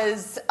it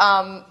was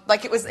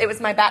it was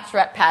my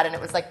bachelorette pad, and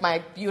it was like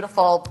my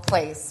beautiful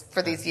place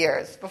for these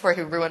years before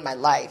he ruined my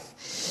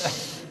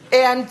life.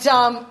 And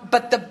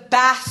but the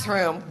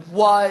bathroom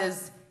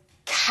was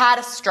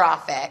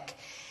catastrophic.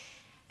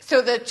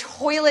 So the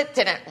toilet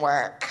didn't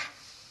work.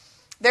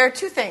 There are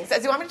 2 things.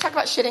 Do you want me to talk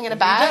about shitting in a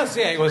bag? He does,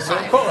 yeah, it was,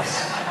 of course.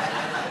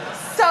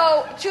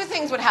 So 2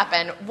 things would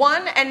happen.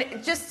 One,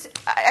 and just,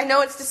 I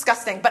know it's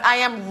disgusting, but I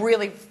am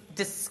really,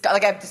 I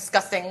have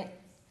disgusting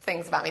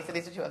things about me, so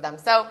these are 2 of them.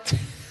 So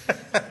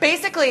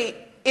basically,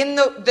 in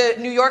the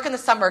New York in the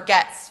summer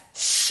gets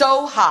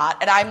so hot,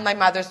 and I'm my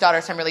mother's daughter,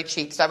 so I'm really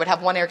cheap, so I would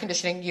have one air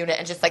conditioning unit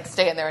and just like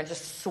stay in there and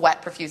just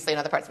sweat profusely in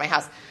other parts of my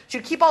house. She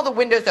would keep all the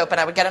windows open.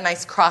 I would get a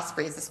nice cross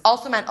breeze. This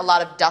also meant a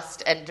lot of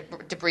dust and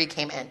debris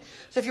came in.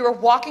 So if you were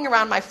walking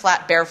around my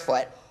flat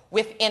barefoot,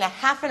 within a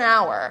half an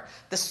hour,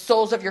 the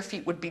soles of your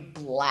feet would be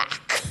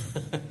black.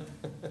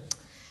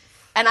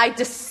 And I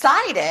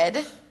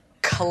decided,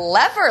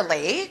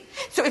 cleverly,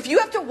 so if you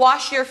have to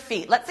wash your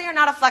feet, let's say you're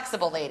not a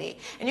flexible lady,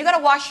 and you got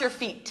to wash your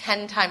feet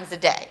 10 times a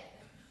day,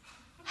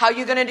 how are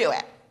you going to do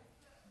it?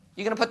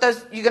 You going to put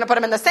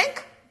them in the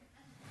sink?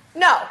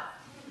 No,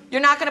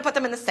 you're not going to put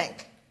them in the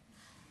sink.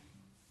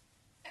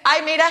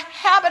 I made a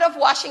habit of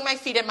washing my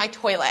feet in my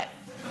toilet.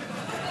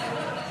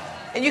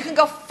 And you can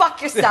go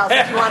fuck yourself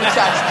if you want to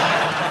judge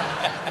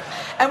me.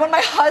 And when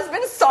my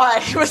husband saw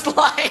it, he was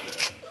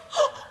like,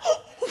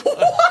 what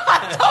the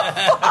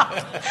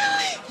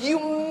fuck? You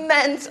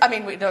meant... I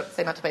mean, we don't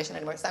say masturbation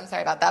anymore, so I'm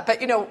sorry about that. But,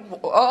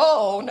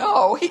 oh,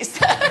 no, he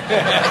said...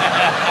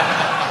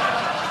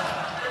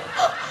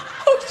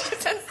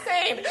 She's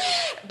insane.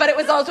 But it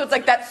was also, it's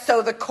like, that's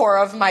so the core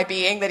of my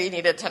being that he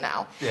needed to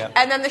know. Yeah.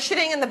 And then the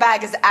shitting in the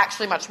bag is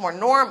actually much more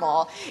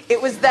normal.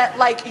 It was that,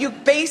 like, you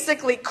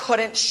basically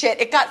couldn't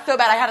shit. It got so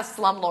bad, I had a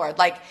slumlord,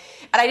 and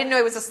I didn't know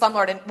he was a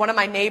slumlord, and one of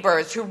my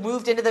neighbors who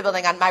moved into the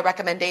building on my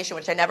recommendation,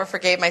 which I never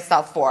forgave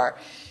myself for,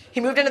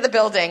 he moved into the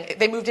building,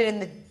 they moved in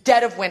the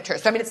dead of winter.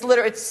 So, I mean,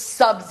 it's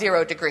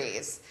sub-0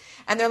 degrees.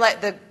 And they're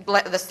like, the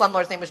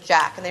slumlord's name was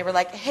Jack, and they were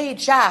like, hey,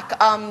 Jack,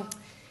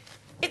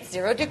 it's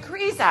 0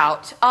 degrees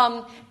out,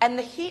 and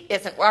the heat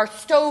isn't, our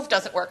stove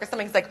doesn't work, or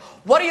something. He's like,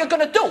 what are you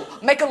going to do?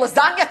 Make a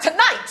lasagna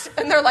tonight?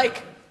 And they're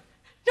like,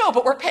 no,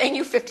 but we're paying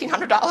you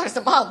 $1,500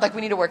 a month. Like,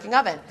 we need a working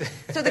oven.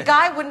 So the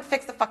guy wouldn't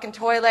fix the fucking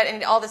toilet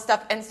and all this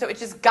stuff, and so it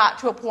just got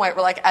to a point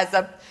where, like,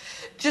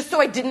 just so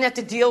I didn't have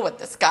to deal with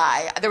this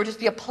guy, there would just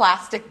be a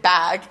plastic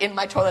bag in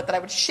my toilet that I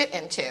would shit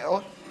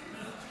into,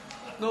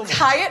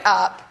 tie it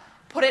up,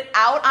 put it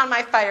out on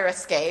my fire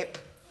escape,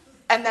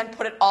 and then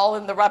put it all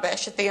in the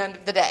rubbish at the end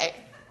of the day.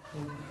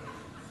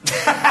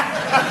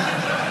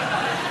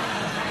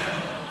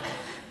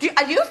 Do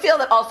you feel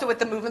that also with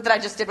the movement that I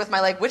just did with my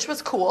leg, which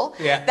was cool,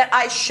 that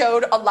I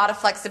showed a lot of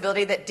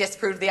flexibility that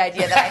disproved the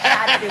idea that I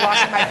had to be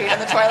washing my feet in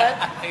the toilet?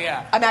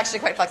 Yeah. I'm actually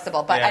quite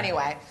flexible, but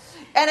anyway.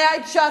 And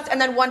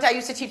then one day I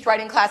used to teach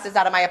writing classes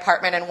out of my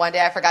apartment, and one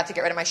day I forgot to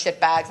get rid of my shit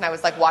bags, and I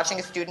was like watching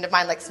a student of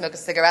mine like smoke a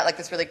cigarette, like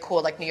this really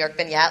cool like New York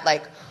vignette,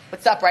 like,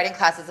 what's up, writing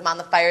classes, I'm on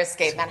the fire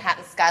escape,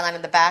 Manhattan skyline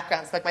in the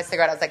background, smoke my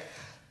cigarette. I was like,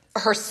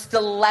 her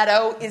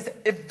stiletto is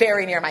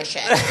very near my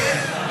shin.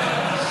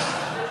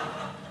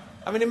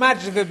 I mean,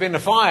 imagine if there'd been a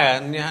fire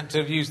and you had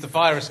to use the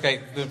fire escape,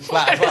 the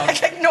flat above.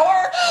 Like,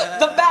 ignore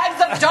the bags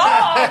of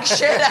dog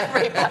shit,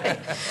 everybody.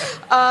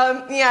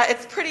 Yeah,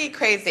 it's pretty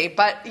crazy.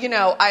 But,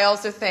 I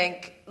also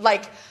think,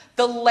 like,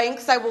 the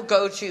lengths I will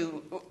go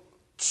to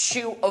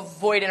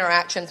avoid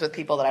interactions with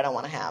people that I don't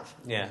want to have.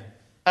 Yeah.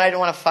 And I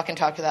don't want to fucking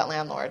talk to that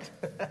landlord.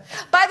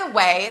 By the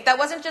way, that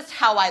wasn't just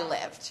how I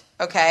lived,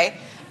 okay?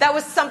 That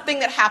was something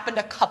that happened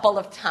a couple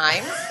of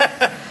times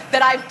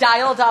that I've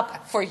dialed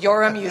up for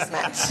your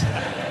amusement.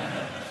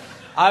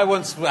 I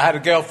once had a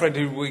girlfriend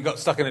who we got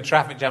stuck in a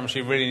traffic jam.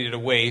 She really needed a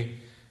wee,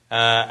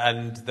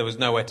 and there was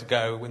nowhere to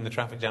go in the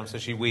traffic jam, so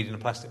she weed in a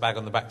plastic bag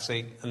on the back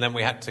seat, and then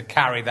we had to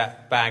carry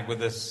that bag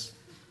with us.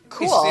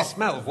 Cool. It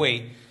smelled of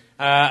wee,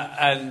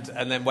 and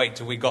then wait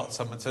till we got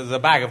something. So there's a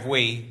bag of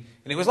wee,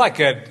 and it was like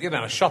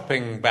a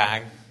shopping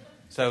bag.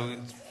 So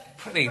it's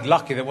pretty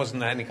lucky there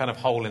wasn't any kind of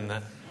hole in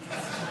that.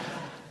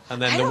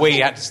 And then the wee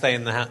had to stay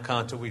in the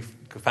car until we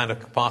found a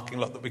parking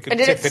lot that we could tip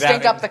it out. And did it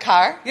stink up the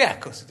car? Yeah, of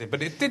course it did.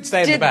 But it did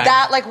stay in the Did bag.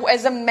 that, like,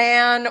 as a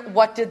man,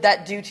 what did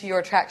that do to your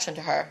attraction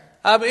to her?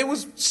 It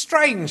was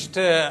strange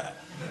to...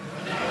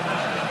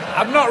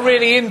 I'm not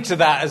really into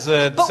that as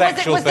a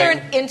sexual thing. Was there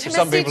an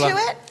intimacy to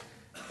it?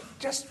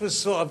 Just was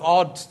sort of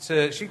odd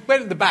to... She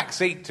went in the back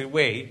seat to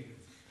wee.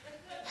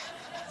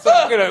 So,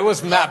 it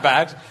wasn't that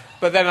bad.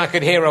 But then I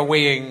could hear her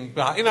weeing.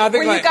 I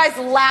think Were you guys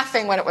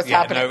laughing when it was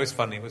happening? No, it was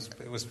funny.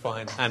 It was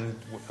fine.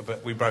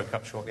 But we broke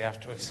up shortly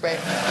afterwards. Right.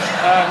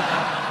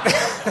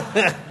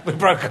 We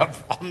broke up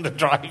on the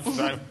drive.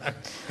 So.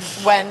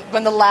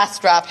 When the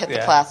last drop hit the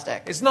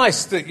plastic. It's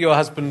nice that your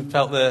husband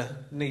felt the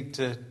need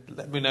to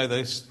let me know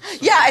those.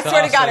 Yeah, I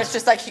swear to God, it's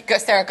just like,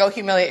 Sarah, go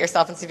humiliate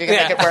yourself and see if you can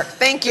make it work.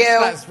 Thank you.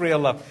 That's real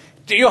love.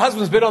 Your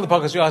husband's been on the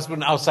podcast. Your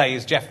husband, I'll say,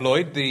 is Jeff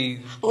Lloyd.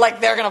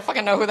 Like they're going to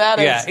fucking know who that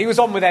is. Yeah, he was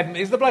on with Ed.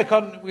 Is the bloke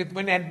on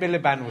when Ed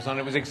Miliband was on?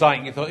 It was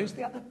exciting. You thought, who's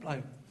the other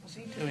bloke? What's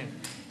he doing?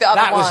 The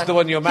other that one. was the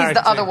one you're married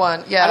to. He's the other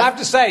one, yeah. And I have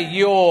to say,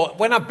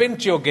 when I've been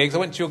to your gigs, I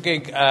went to your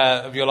gig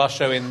of your last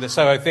show in the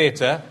Soho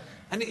Theatre,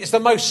 and it's the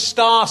most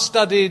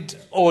star-studded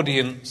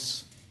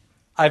audience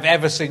I've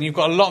ever seen. You've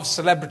got a lot of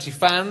celebrity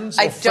fans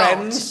or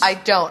friends. I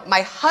don't.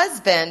 My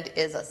husband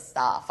is a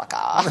star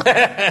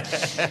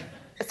fucker.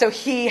 So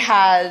he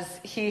has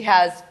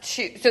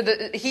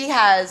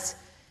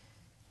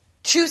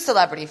two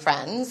celebrity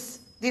friends.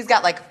 He's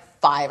got like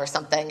 5 or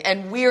something,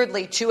 and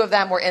weirdly 2 of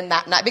them were in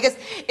that night. Because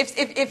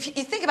if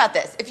you think about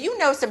this, if you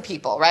know some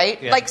people,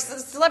 right, like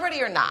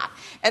celebrity or not,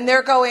 and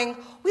they're going,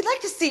 we'd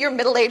like to see your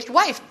middle-aged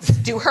wife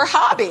do her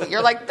hobby.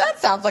 You're like, that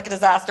sounds like a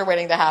disaster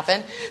waiting to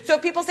happen. So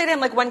if people say to him,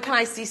 like, when can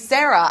I see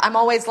Sarah? I'm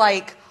always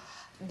like,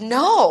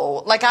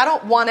 no, like I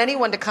don't want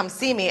anyone to come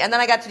see me. And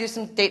then I got to do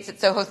some dates at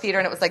Soho Theatre,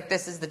 and it was like,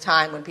 this is the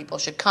time when people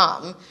should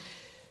come.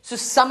 So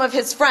some of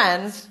his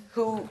friends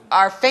who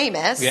are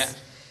famous,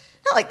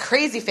 not like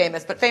crazy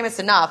famous, but famous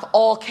enough,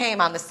 all came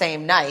on the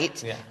same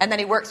night. Yeah. And then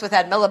he works with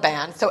Ed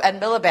Miliband, so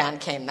Ed Miliband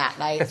came that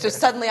night. So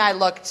suddenly I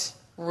looked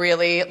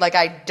really like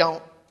I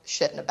don't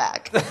shit in a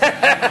bag.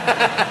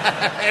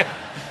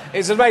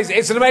 It's amazing.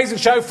 It's an amazing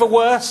show for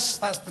worse.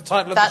 That's the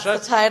title of the show.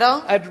 That's the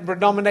title. Edinburgh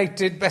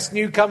nominated Best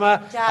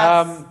Newcomer.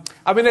 Yes.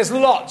 I mean, there's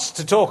lots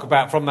to talk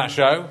about from that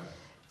show.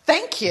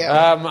 Thank you.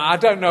 I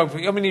don't know.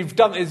 You've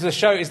done. Is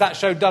that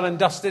show done and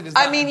dusted?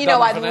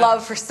 I'd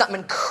love for something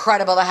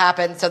incredible to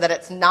happen so that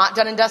it's not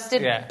done and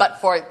dusted. Yeah. But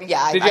Did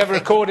you ever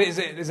record it? Is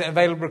it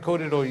available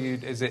recorded, or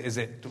is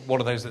it one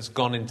of those that's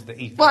gone into the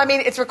ether? Well, I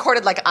mean, it's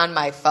recorded like on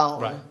my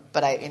phone. Right.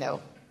 But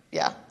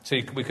yeah. So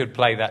we could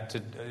play that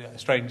to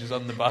strangers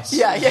on the bus.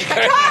 Yeah,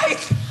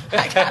 right.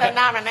 I got a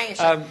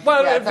nomination.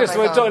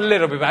 We're talking a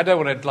little bit, but I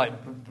don't want to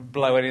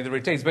blow any of the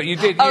routines. But you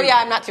did.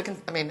 I'm not too.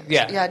 Don't.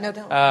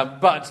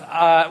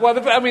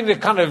 The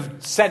kind of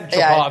central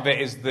part of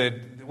it is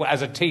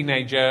as a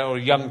teenager or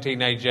a young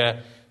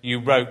teenager, you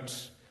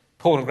wrote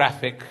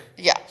pornographic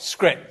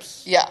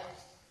scripts. Yeah.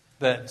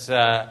 That.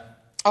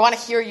 I want to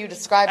hear you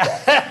describe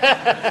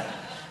it.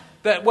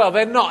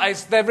 They're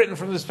not. They're written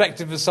from the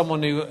perspective of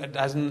someone who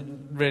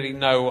doesn't really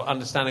know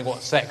understanding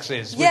what sex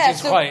is, which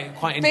is quite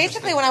interesting.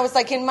 Basically, when I was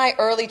in my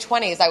early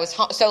 20s, I was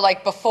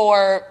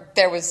before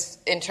there was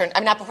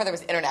not before there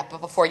was internet, but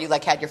before you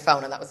had your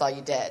phone and that was all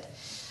you did.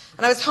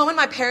 And I was home in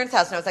my parents'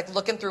 house and I was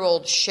looking through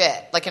old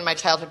shit, in my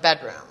childhood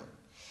bedroom.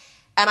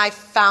 And I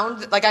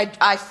found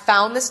I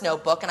found this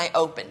notebook and I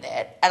opened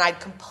it and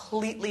I'd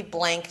completely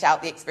blanked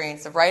out the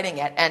experience of writing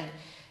it, and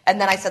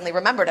then I suddenly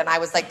remembered, and I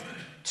was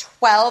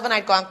 12 and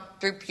I'd gone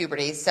through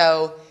puberty,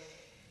 so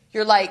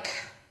you're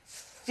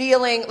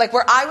feeling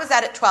where I was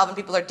at 12 and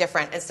people are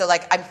different, and so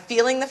I'm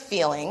feeling the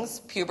feelings,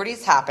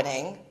 puberty's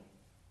happening,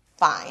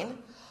 fine,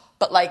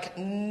 but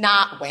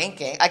not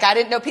wanking. I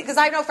didn't know, because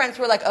I know friends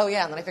who were oh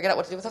yeah, and then I figured out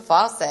what to do with a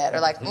faucet, or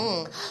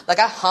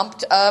a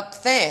humped up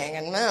thing,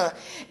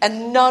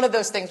 and none of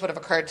those things would have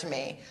occurred to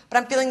me. But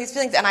I'm feeling these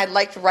feelings, and I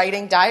liked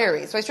writing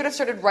diaries, so I sort of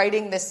started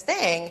writing this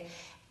thing,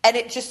 and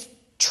it just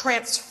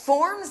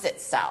transforms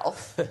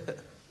itself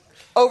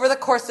over the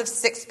course of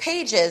 6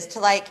 pages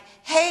to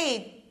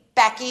hey,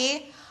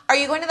 Becky, are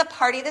you going to the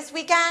party this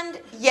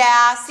weekend?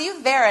 Yeah, see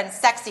you there in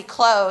sexy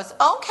clothes.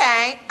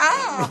 Okay.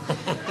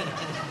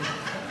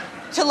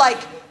 To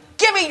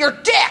give me your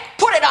dick,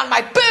 put it on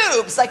my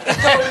boobs. It goes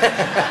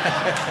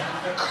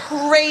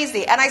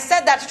crazy. And I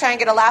said that to try and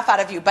get a laugh out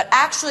of you, but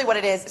actually what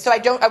it is, so I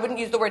wouldn't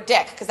use the word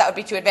dick because that would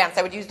be too advanced.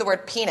 I would use the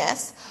word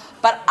penis,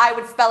 but I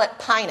would spell it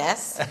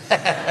pinus.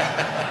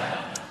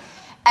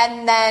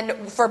 And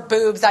then for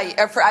boobs,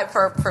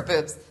 for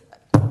boobs,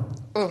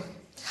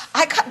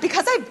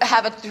 because I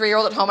have a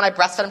 3-year-old at home and I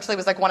breastfed him until he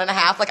was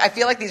 1.5. I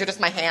feel these are just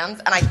my hands,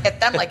 and I hit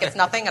them like it's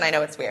nothing, and I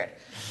know it's weird.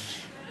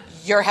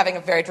 You're having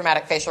a very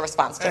dramatic facial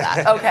response to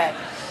that. Okay.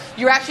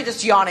 You're actually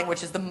just yawning,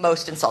 which is the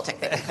most insulting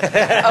thing.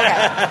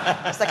 Okay.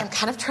 It's like, I'm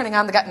kind of turning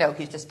on the gut. No,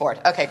 he's just bored.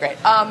 Okay, great.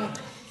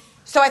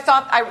 So I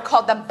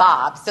called them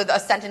Bobs. So the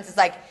sentence is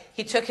like,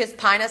 he took his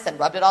pinus and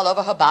rubbed it all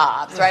over her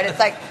bobs, right? It's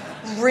like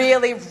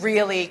really,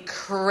 really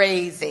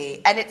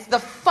crazy. And it's the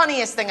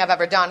funniest thing I've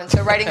ever done. And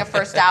so writing a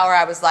first hour,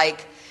 I was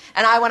like,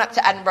 and I went up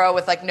to Edinburgh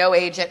with like no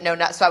agent, no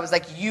nut. So I was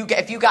like,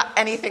 if you got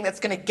anything that's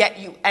going to get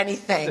you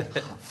anything,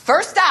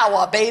 first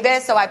hour, baby.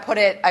 So I put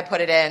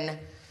it in.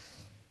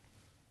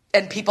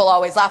 And people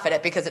always laugh at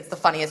it because it's the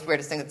funniest,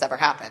 weirdest thing that's ever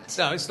happened.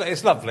 No,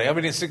 it's lovely. I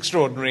mean, it's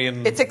extraordinary.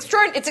 And It's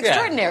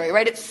extraordinary,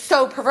 right? It's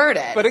so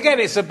perverted. But again,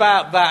 it's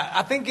about that.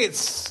 I think it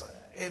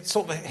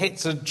sort of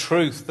hits a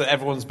truth that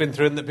everyone's been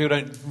through and that people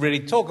don't really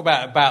talk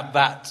about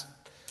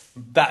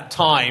that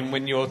time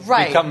when you're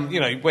become,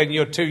 when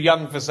you're too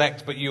young for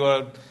sex, but you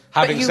are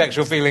having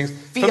sexual feelings.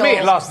 For me,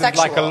 it lasted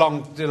sexual.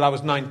 till I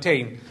was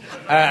 19.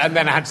 And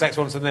then I had sex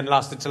once and then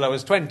lasted till I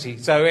was 20.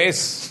 So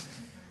it's...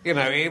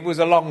 it was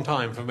a long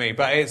time for me,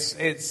 but it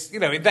is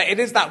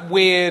that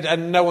weird,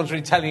 and no one's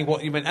really telling you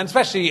what you meant, and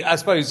especially, I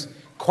suppose,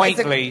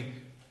 quaintly in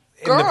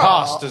the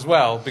past as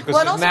well, because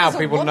now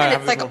people know.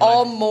 It's like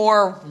all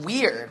more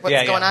weird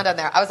what's going on down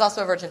there. I was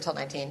also a virgin until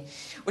 19,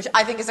 which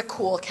I think is a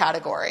cool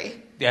category.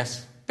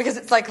 Yes, because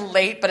it's like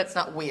late, but it's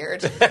not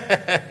weird. Do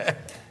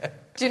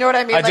you know what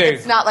I mean? I do.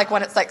 It's not like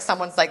when it's like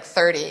someone's like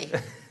 30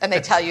 and they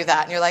tell you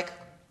that, and you're like,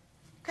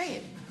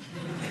 great.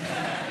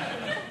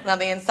 And on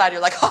the inside,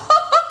 you're like, how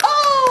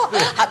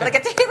did I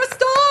get to hear a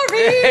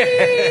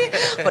story?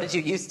 What did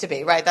you used to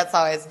be, right? That's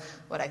always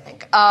what I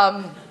think.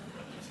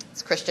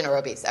 It's Christian or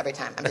obese every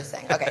time. I'm just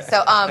saying. Okay,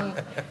 so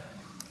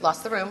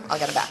lost the room. I'll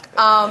get it back.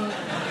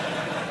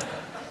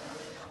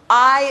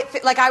 I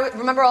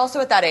remember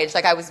also at that age,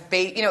 like I was,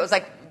 it was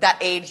like that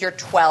age you're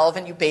 12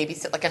 and you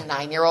babysit like a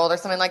 9-year-old or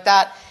something like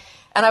that.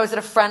 And I was at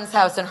a friend's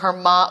house and her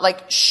mom,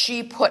 like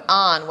she put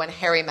on When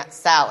Harry Met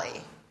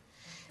Sally.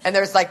 And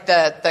there's like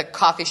the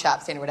coffee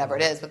shop scene or whatever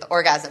it is with the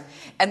orgasm.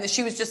 And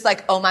she was just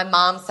like, oh, my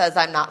mom says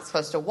I'm not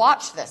supposed to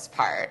watch this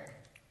part.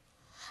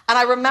 And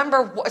I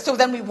remember, so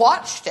then we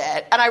watched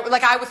it, and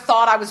I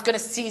thought I was going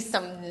to see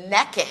some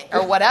necking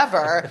or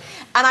whatever.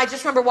 And I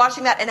just remember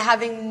watching that and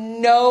having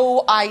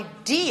no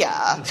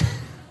idea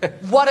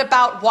what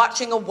about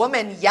watching a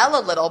woman yell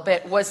a little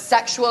bit was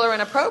sexual or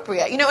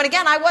inappropriate. And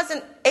again, I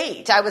wasn't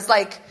 8. I was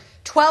like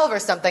 12 or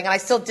something, and I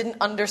still didn't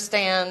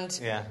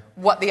understand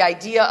what the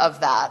idea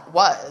of that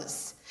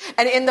was.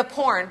 And in the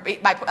porn,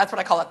 that's what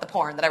I call it, the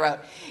porn that I wrote,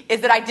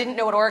 is that I didn't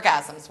know what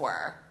orgasms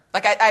were.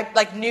 Like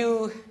I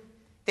knew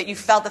that you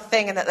felt the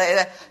thing, and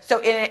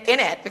so in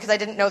it, because I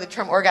didn't know the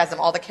term orgasm,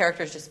 all the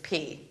characters just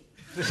pee.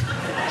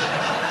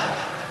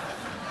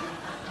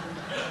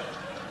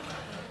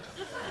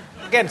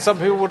 Again, some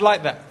people would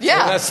like that.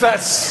 Yeah. So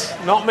that's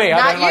not me. Not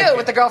I don't you like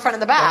with the girlfriend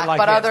in the back, like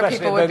but it, other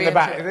people would be in the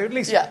back. into it. At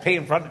least pee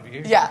in front of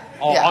you. Yeah.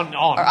 Or on.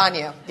 Or on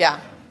you. Yeah.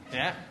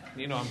 Yeah.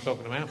 You know what I'm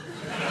talking about.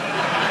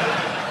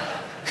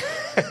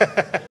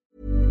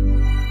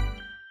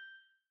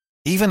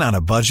 Even on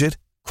a budget,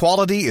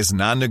 quality is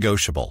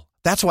non-negotiable.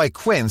 That's why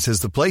Quince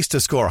is the place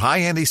to score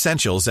high-end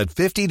essentials at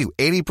 50 to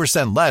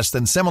 80% less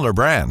than similar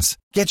brands.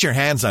 Get your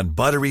hands on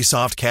buttery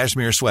soft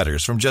cashmere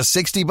sweaters from just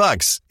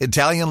 $60,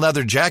 Italian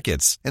leather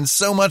jackets, and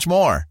so much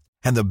more.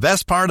 And the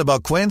best part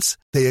about Quince,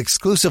 they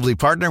exclusively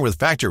partner with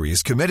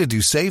factories committed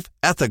to safe,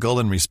 ethical,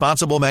 and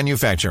responsible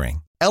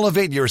manufacturing.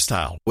 Elevate your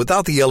style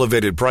without the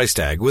elevated price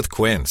tag with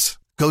Quince.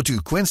 Go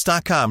to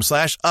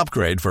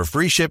quince.com/upgrade for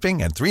free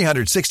shipping and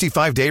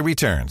 365-day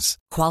returns.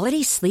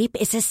 Quality sleep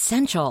is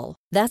essential.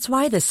 That's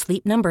why the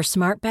Sleep Number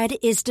Smart Bed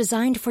is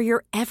designed for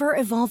your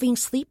ever-evolving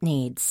sleep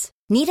needs.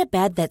 Need a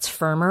bed that's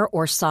firmer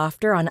or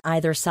softer on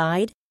either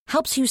side?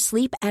 Helps you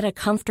sleep at a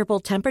comfortable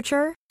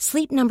temperature?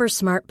 Sleep Number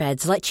Smart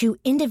Beds let you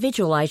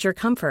individualize your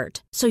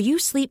comfort, so you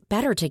sleep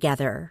better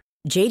together.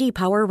 J.D.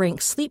 Power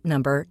ranks Sleep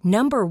Number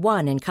number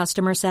 1 in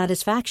customer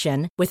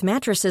satisfaction with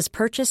mattresses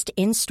purchased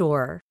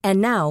in-store. And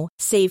now,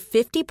 save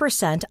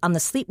 50% on the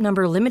Sleep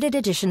Number Limited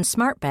Edition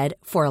Smart Bed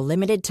for a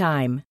limited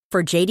time.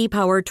 For J.D.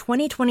 Power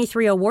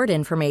 2023 award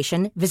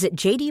information, visit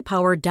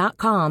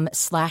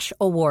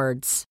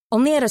jdpower.com/awards.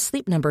 Only at a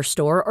Sleep Number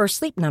store or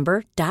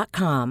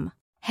sleepnumber.com.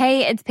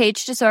 Hey, it's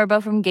Paige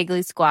DeSorbo from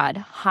Giggly Squad.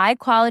 High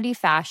quality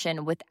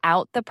fashion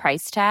without the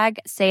price tag.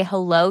 Say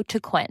hello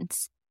to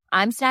Quince.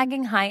 I'm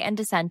snagging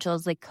high-end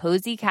essentials like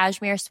cozy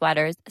cashmere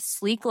sweaters,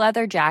 sleek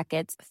leather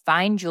jackets,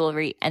 fine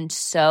jewelry, and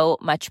so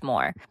much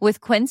more.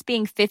 With Quince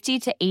being 50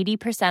 to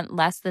 80%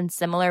 less than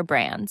similar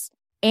brands.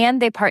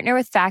 And they partner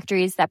with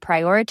factories that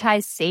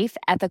prioritize safe,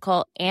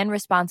 ethical, and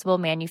responsible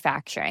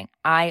manufacturing.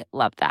 I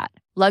love that.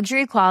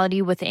 Luxury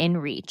quality within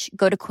reach.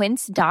 Go to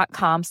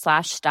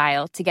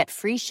quince.com/style to get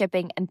free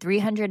shipping and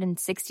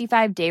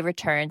 365-day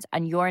returns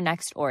on your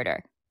next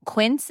order.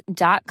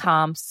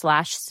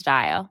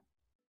 Quince.com/style.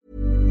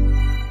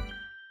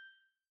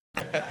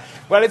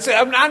 Well, it's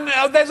and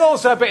there's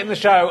also a bit in the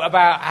show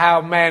about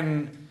how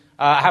men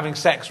are having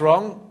sex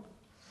wrong.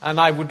 And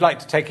I would like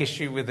to take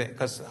issue with it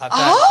because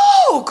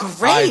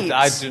Great!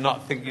 I do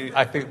not think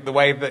I think the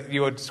way that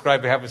you are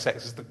describing having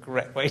sex is the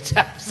correct way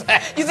to have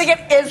sex. You think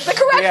it is the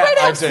correct way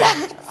to have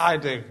sex? I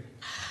do.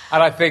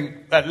 And I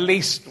think at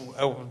least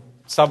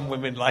some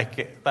women like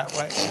it that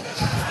way.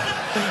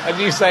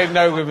 And you say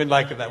no women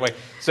like it that way.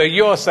 So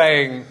you're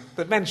saying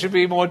that men should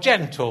be more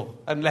gentle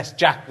and less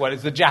what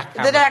is the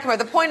jackhammer? The jackhammer.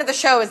 The point of the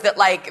show is that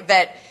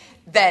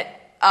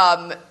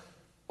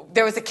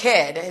there was a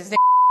kid, his name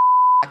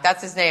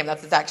that's his name,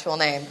 that's his actual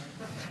name.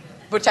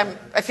 Which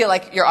I feel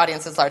like your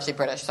audience is largely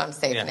British, so I'm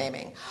safe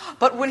naming.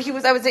 But when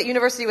I was at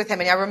university with him,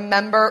 and I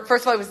remember,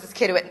 first of all, he was this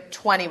kid who at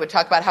 20 would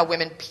talk about how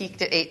women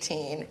peaked at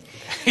 18.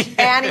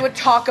 And he would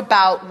talk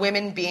about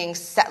women being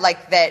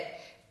like that,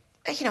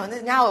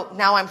 and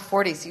now I'm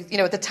 40, so,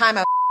 at the time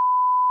I was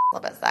a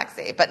little bit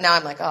sexy, but now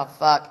I'm like, oh,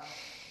 fuck.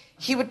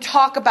 He would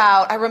talk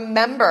about, I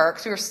remember,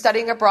 because we were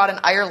studying abroad in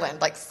Ireland,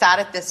 like sat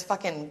at this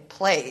fucking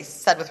place,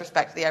 said with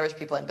respect to the Irish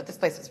people, but this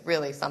place was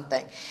really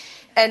something.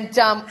 And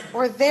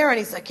we're there, and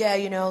he's like, yeah,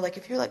 like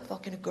if you're like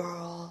fucking a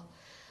girl,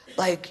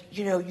 like,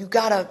 you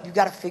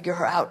gotta figure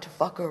her out to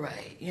fuck her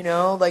right,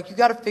 like you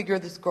gotta figure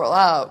this girl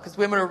out because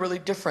women are really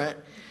different.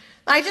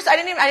 And I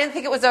didn't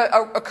think it was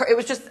it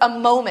was just a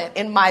moment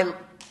in my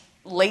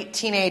late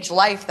teenage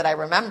life that I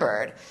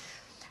remembered.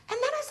 And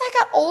then as I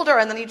got older,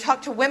 and then you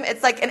talk to women,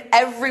 it's like, and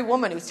every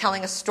woman who's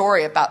telling a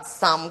story about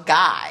some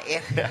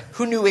guy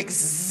who knew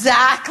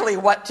exactly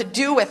what to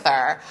do with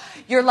her,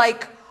 you're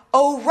like,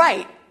 oh,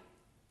 right.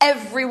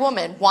 Every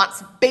woman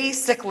wants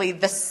basically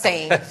the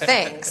same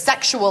thing,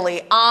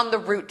 sexually on the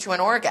route to an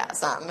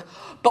orgasm.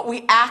 But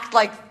we act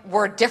like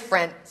we're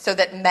different so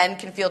that men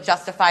can feel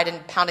justified in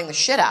pounding the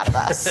shit out of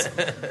us.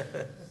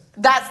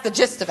 That's the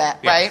gist of it,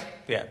 right?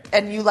 Yeah.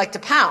 And you like to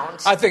pound.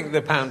 I think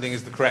the pounding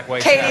is the correct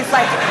way. Katie's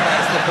like,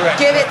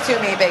 give it to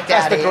me, Big Daddy.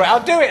 That's the correct.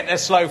 I'll do it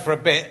slow for a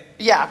bit.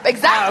 Yeah,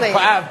 exactly.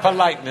 Out of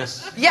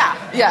politeness. Yeah,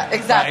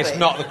 exactly. It's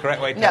not the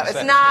correct way to have sex.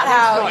 No, it's not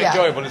how... It's not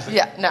enjoyable, is it?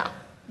 Yeah, no.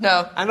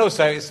 And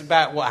also, it's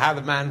about how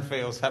the man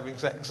feels having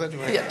sex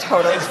anyway. Yeah,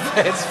 totally.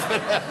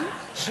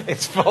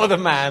 It's for the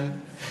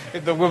man.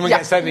 If the woman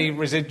gets any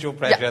residual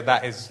pleasure,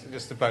 that is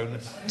just a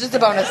bonus. Just a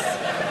bonus.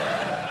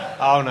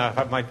 Oh no,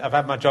 I've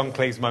had my John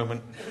Cleese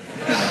moment.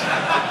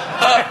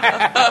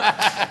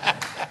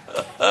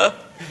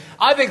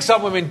 I think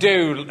some women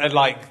do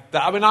like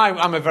that. I mean,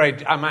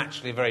 I'm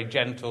actually very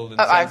gentle and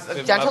sensitive.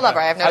 I'm a gentle lover.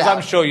 I have no doubt. As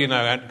I'm sure you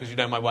know, because you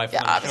know my wife.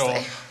 Yeah, and I'm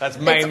obviously. sure that's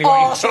mainly it's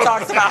all what she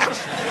talks about.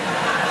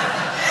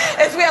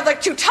 Is we have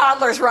like 2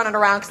 toddlers running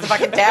around because the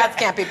fucking dads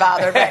can't be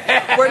bothered.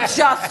 But we're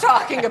just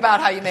talking about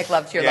how you make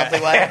love to your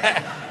lovely wife.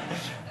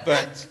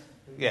 But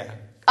yeah.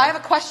 I have a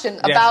question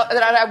about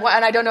that,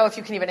 and I don't know if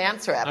you can even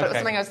answer it, but it was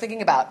something I was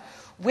thinking about.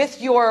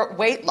 With your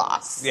weight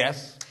loss,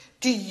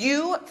 do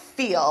you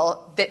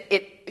feel that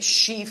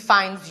she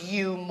finds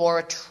you more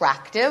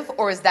attractive,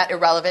 or is that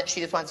irrelevant?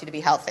 She just wants you to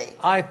be healthy.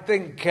 I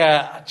think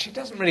she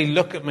doesn't really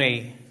look at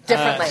me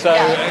differently. She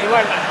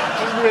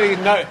doesn't really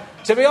know.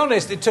 To be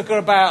honest, it took her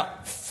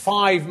about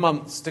 5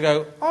 months to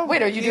go, oh,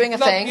 wait, are you doing a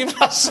thing? You've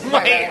lost some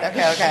weight. Right.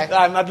 Okay.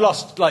 And I'd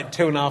lost like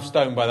 2.5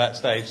 stone by that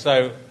stage.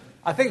 So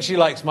I think she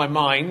likes my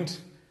mind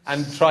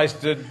and tries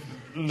to...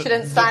 She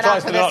didn't sign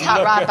up for this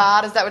hot rod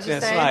bod, is that what you're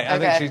saying? Right. I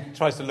think she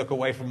tries to look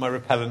away from my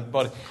repellent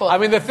body. Cool. I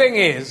mean, the thing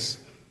is,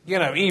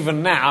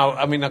 even now,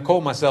 I mean, I call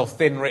myself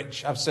thin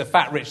rich. I've said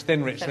fat rich,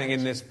 thin rich thing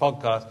in this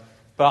podcast.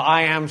 But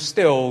I am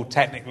still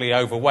technically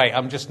overweight.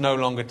 I'm just no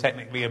longer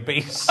technically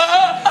obese.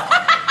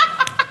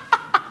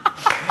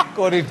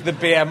 According to the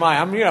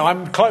BMI,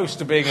 I'm close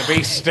to being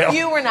obese still.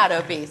 You were not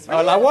obese,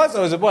 were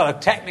you?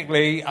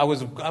 Technically,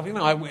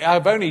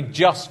 I've only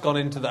just gone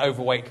into the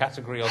overweight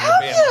category on the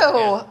BMI.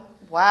 Yeah.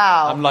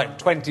 Wow. I'm like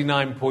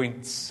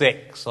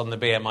 29.6 on the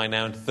BMI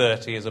now, and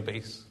 30 is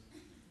obese.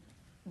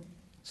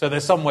 So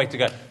there's some way to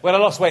go. When I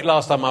lost weight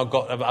last time, I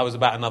was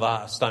about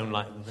another stone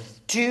lighter than this.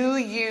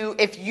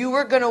 If you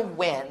were going to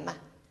win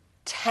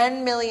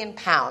 10 million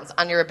pounds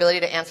on your ability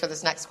to answer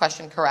this next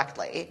question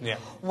correctly,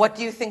 what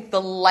do you think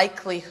the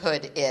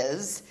likelihood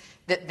is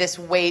that this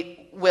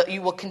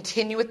you will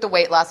continue with the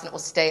weight loss and it will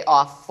stay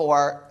off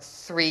for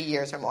 3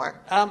 years or more?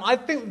 I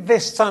think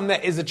this time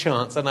there is a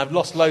chance, and I've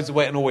lost loads of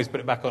weight and always put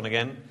it back on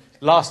again.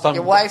 Last time...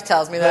 Your wife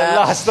tells me that.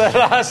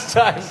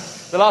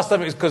 The last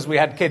time it was because we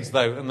had kids,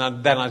 though, and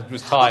then I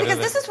was tired. Because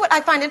this is what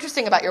I find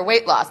interesting about your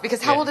weight loss,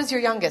 because how old is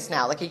your youngest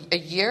now? Like a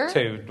year?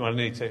 2. Well,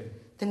 nearly 2.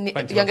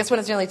 The youngest one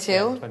is nearly 2?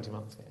 Yeah, 20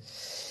 months,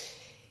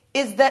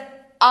 Is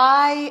that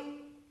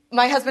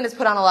my husband has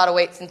put on a lot of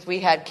weight since we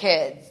had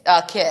kids.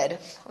 That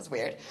was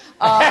weird.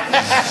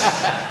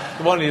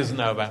 The one he doesn't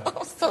know about.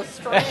 Oh, so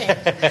strange.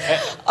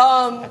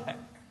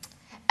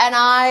 And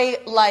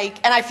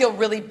I feel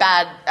really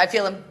bad. I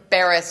feel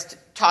embarrassed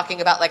talking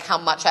about like how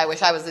much I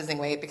wish I was losing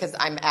weight because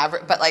I'm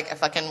average, but like I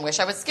fucking wish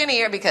I was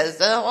skinnier because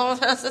of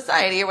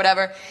society or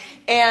whatever.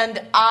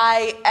 And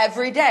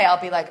every day I'll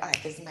be like, all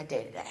right, this is my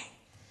day today.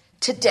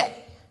 Today,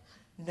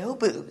 no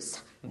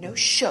booze, no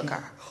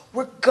sugar,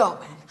 we're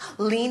going.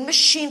 Lean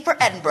Machine for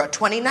Edinburgh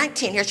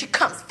 2019. Here she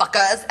comes,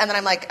 fuckers. And then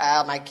I'm like,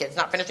 oh, my kid's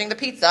not finishing the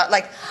pizza.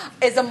 Like,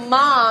 as a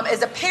mom,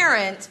 as a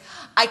parent,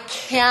 I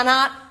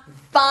cannot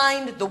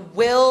find the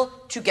will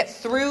to get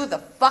through the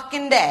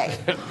fucking day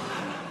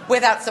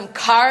without some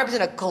carbs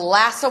and a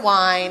glass of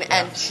wine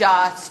and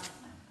just...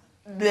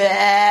 and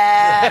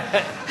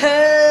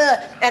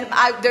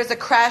there's a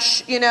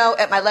crash,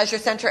 at my leisure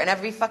center, and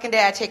every fucking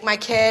day I take my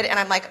kid and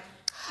I'm like,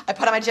 I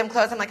put on my gym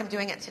clothes, I'm like, I'm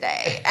doing it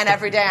today. And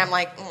every day I'm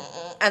like,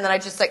 and then I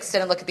just like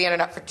sit and look at the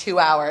internet for 2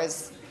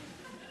 hours,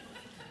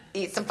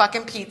 eat some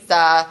fucking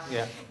pizza.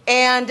 Yeah.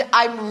 And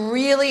I'm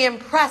really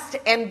impressed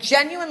and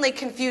genuinely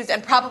confused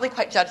and probably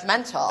quite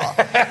judgmental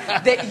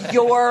that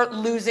you're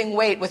losing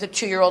weight with a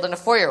 2-year-old and a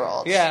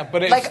 4-year-old. Yeah,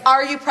 but it's... Like,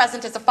 are you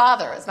present as a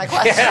father is my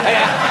question.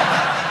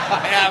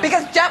 I am.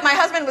 Because my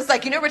husband was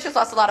like, Rich just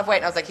lost a lot of weight.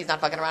 And I was like, he's not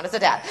fucking around as a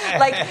dad.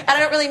 Like, and I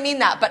don't really mean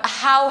that. But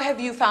how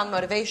have you found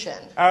motivation?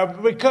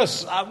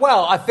 Because,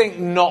 I think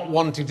not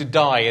wanting to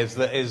die is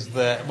the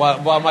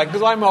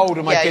because I'm old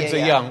and my kids are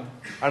young.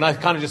 And I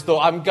kind of just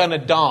thought, I'm going to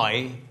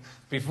die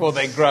before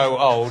they grow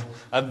old,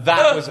 and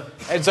that was,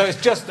 and so it's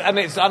just, and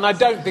I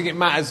don't think it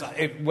matters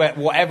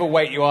whatever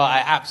weight you are. I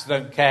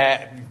absolutely don't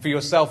care for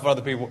yourself or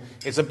other people.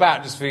 It's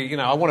about just for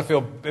I want to feel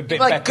a bit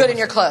like better. Good in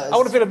your clothes. I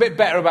want to feel a bit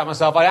better about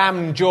myself. I am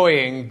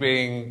enjoying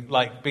being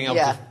able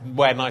to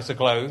wear nicer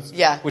clothes,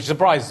 which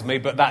surprises me,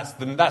 but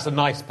that's a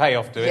nice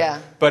payoff to it.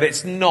 Yeah. But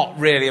it's not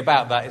really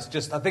about that. It's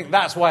just I think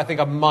that's why I think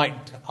I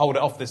might hold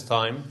it off this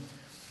time.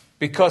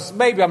 Because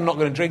maybe I'm not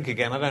going to drink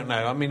again. I don't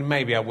know. I mean,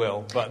 maybe I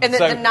will. But and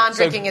the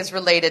non-drinking is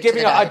related to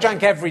the I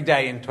drank every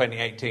day in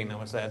 2018,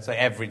 I'd say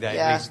every day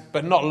at least.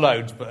 But not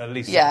loads, but at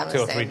least 2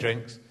 or 3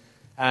 drinks.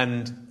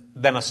 And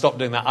then I stopped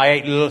doing that. I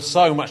ate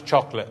so much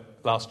chocolate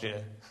last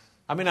year.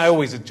 I mean, I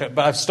always eat chocolate,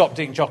 but I've stopped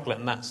eating chocolate,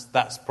 and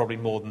that's probably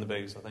more than the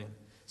booze, I think.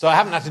 So I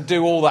haven't had to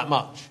do all that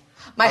much.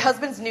 My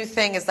husband's new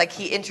thing is like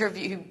he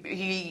interviewed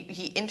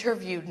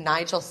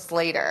Nigel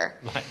Slater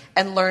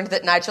and learned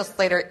that Nigel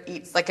Slater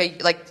eats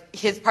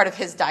his part of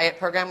his diet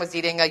program was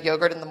eating a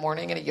yogurt in the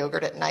morning and a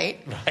yogurt at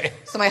night. Right.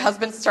 So my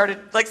husband started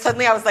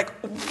suddenly I was like,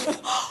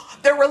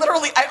 there were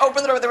I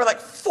opened the door, there were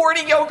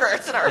 40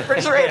 yogurts in our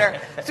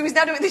refrigerator. So he's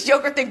now doing this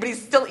yogurt thing, but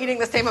he's still eating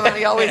the same amount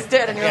he always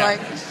did, and you're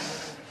like,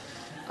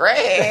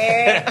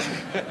 great.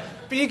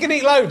 But you can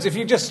eat loads if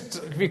you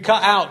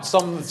cut out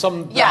some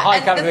high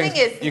calorie things. The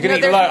thing is, you can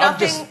eat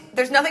loads.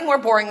 There's nothing more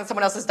boring than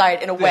someone else's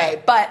diet in a way.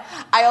 But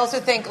I also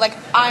think no,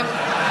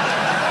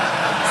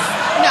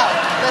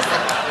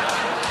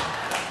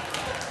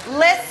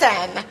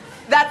 listen.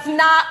 That's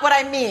not what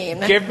I mean.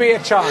 Give me a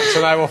chance,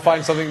 and I will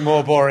find something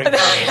more boring.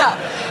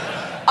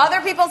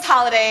 Other people's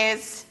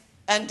holidays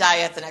and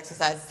diets and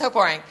exercise. It's so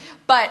boring.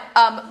 But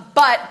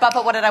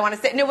what did I want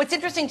to say? No, what's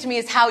interesting to me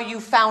is how you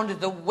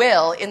found the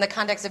will in the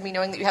context of me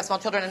knowing that you have small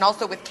children, and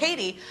also with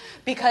Katie,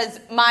 because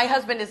my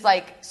husband is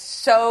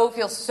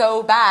feels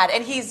so bad,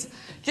 and he's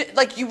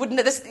just, you wouldn't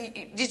know this.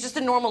 He's just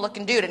a normal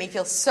looking dude, and he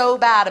feels so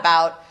bad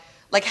about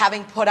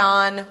having put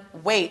on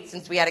weight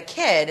since we had a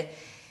kid.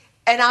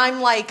 And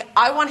I'm like,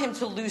 I want him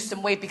to lose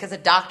some weight because a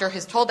doctor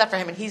has told that for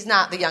him, and he's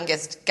not the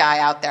youngest guy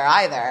out there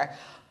either.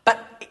 But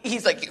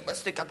he's like, you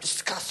must think I'm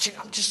disgusting.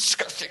 I'm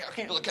disgusting. How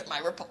can you look at my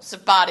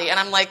repulsive body? And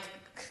I'm like,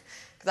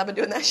 because I've been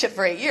doing that shit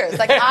for 8 years.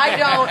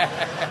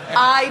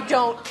 I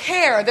don't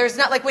care. There's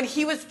not when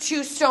he was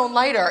 2 stone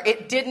lighter,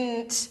 it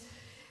didn't.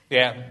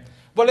 Yeah.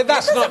 Well,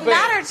 that's it not.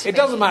 Matter to it me.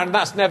 Doesn't matter. And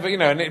that's never,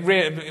 and it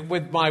really,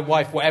 with my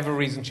wife, whatever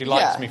reason she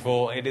likes me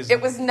for, it is.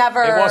 It was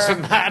never. It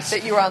wasn't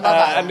that you were on Love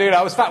Island. And dude,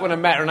 I was fat when I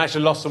met her, and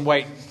actually lost some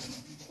weight.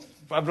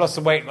 I've lost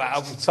some weight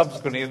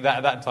subsequently at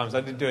that time, so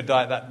I didn't do a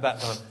diet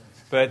that time.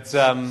 But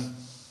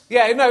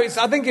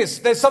I think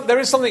there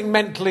is something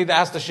mentally that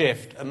has to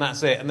shift, and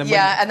that's it. And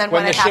then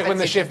when the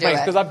shift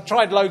makes, because I've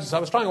tried loads. I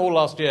was trying all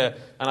last year,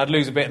 and I'd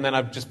lose a bit, and then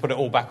I'd just put it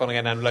all back on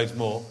again, and loads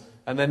more.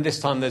 And then this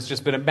time there's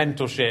just been a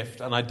mental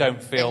shift, and I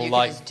don't feel you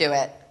can just do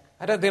it.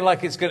 I don't feel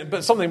like it's good,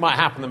 but something might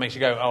happen that makes you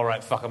go, all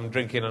right, fuck, I'm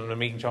drinking and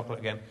I'm eating chocolate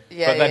again.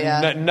 But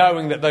then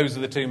knowing that those are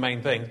the two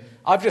main things,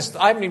 I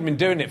haven't even been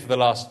doing it for the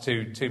last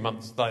two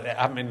months. I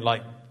haven't been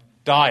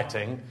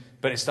dieting,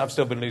 but I've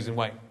still been losing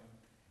weight.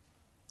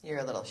 You're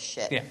a little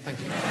shit. Yeah, thank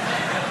you.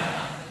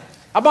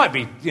 I might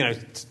be,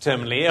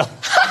 terminally ill.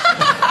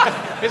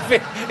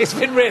 It's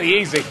been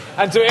really easy,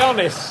 and to be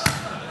honest.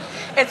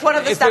 It's one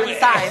of the 7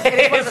 signs. It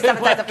is one of the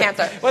 7 signs of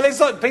cancer. Well, it's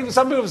some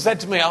people have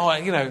said to me,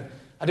 I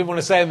didn't want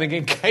to say anything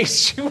in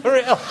case you were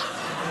ill.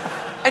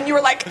 And you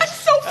were like, I'm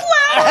so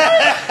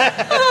flattered.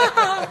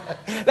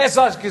 Let's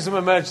ask you some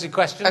emergency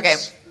questions. Okay.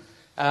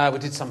 We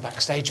did some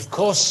backstage, of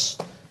course,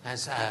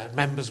 as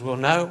members will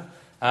know.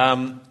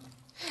 And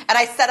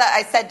I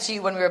said to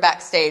you when we were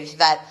backstage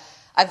that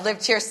I've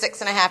lived here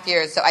 6.5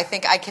 years, so I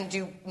think I can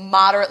do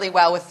moderately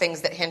well with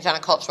things that hinge on a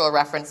cultural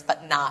reference,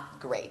 but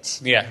not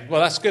great. Yeah, well,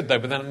 that's good though.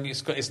 But then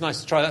it's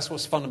nice to try. That's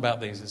what's fun about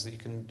these is that you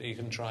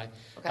can try.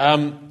 Okay. I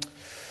don't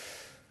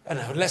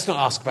know. Let's not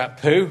ask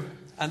about poo,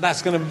 and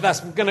that's going to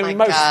be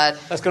most. God.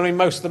 That's going to be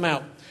most of them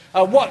out.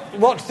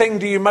 What thing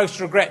do you most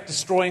regret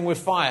destroying with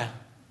fire?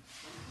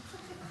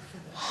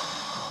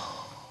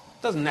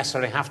 Doesn't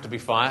necessarily have to be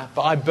fire,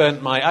 but I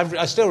burnt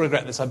I still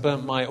regret this. I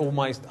burnt all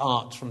my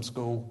art from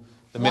school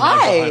the minute I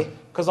got home.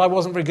 Because I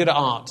wasn't very good at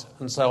art,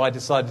 and so I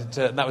decided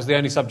that was the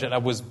only subject I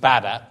was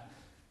bad at.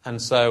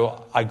 And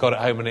so I got it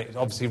home, and it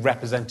obviously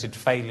represented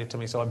failure to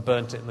me, so I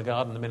burnt it in the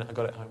garden the minute I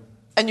got it home.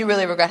 And you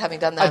really regret having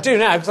done that? I do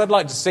now, because I'd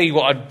like to see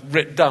what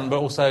I'd done, but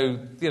also,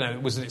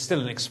 it's still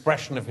an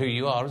expression of who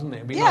you are, isn't it?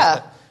 It'd be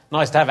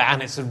nice to have it,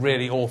 and it's a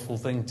really awful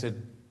thing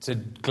to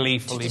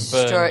gleefully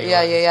burn.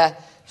 Yeah.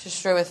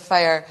 Destroy with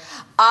fire.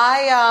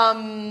 I've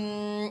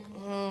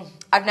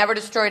never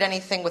destroyed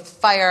anything with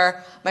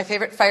fire. My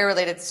favorite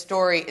fire-related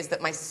story is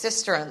that my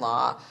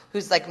sister-in-law,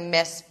 who's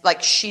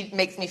she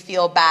makes me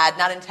feel bad,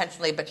 not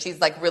intentionally, but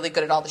she's like really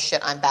good at all the shit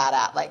I'm bad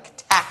at, like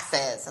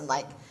taxes, and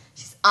like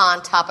she's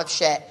on top of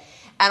shit.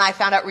 And I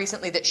found out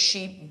recently that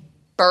she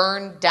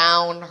burned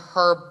down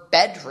her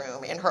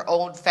bedroom in her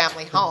old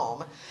family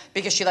home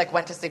because she like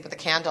went to sleep with a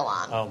candle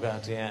on. Oh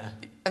God, yeah.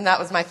 And that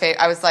was my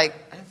favorite. I was like,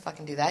 I didn't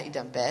fucking do that, you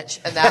dumb bitch.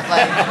 And that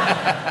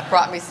like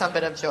brought me some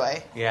bit of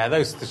joy. Yeah,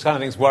 those kind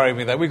of things worry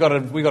me though. We got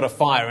a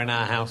fire in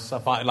our house,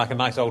 like a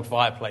nice old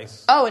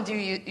fireplace. Oh, and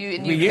we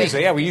use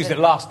it. Yeah, we used it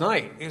last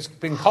night. It's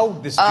been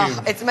cold this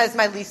June. It's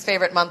my least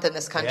favorite month in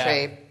this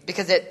country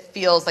because it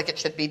feels like it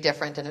should be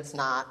different and it's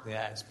not.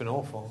 Yeah, it's been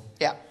awful.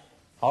 Yeah.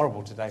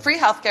 Horrible today. Free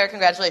healthcare,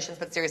 congratulations,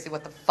 but seriously,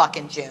 what the fuck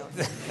in June?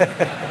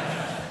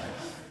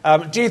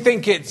 Do you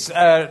think it's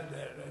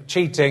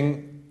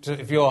cheating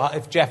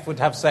if Jeff would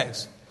have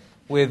sex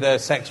with a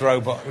sex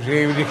robot? Would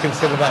you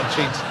consider that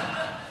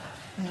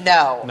cheating?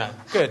 No.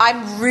 Good.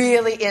 I'm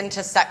really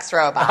into sex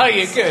robots. Oh,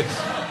 you're good.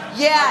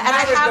 Yeah, and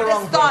I have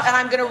this thought, and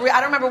I'm going to...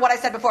 I don't remember what I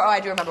said before. Oh, I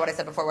do remember what I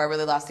said before where I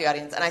really lost the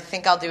audience, and I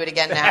think I'll do it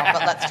again now,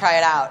 but let's try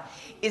it out.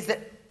 Is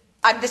that...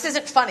 this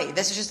isn't funny.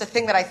 This is just a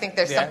thing that I think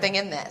there's something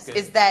in this. Good.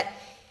 Is that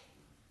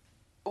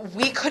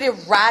we could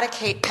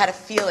eradicate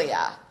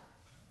pedophilia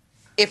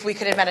if we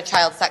could invent a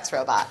child sex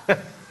robot.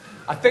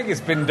 I think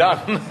it's been done.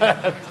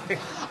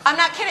 I'm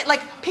not kidding.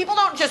 Like, people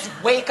don't just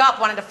wake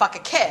up wanting to fuck a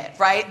kid,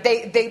 right?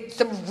 They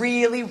some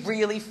really,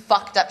 really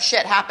fucked up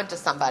shit happened to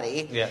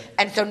somebody. Yeah.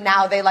 And so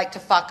now they like to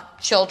fuck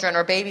children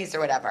or babies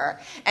or whatever.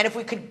 And if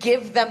we could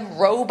give them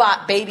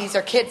robot babies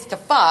or kids to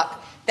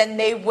fuck, then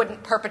they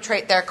wouldn't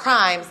perpetrate their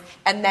crimes,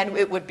 and then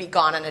it would be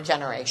gone in a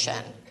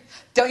generation.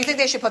 Don't you think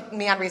they should put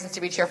me on Reasons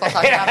to Be Cheerful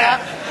talking about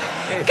that?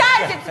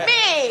 Guys, it's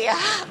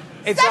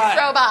me! Sex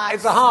robots!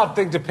 It's a hard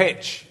thing to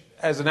pitch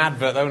as an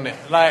advert, though, isn't it?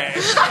 Like,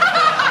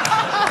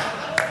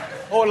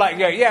 or like,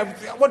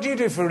 what do you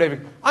do for a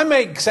living? I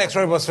make sex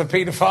robots for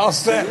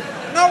paedophiles.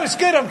 No, it's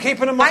good, I'm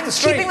keeping them off the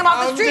street. I'm keeping them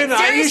off the street,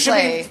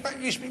 seriously.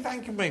 You should be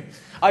thanking me.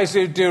 I used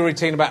to do a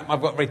routine about,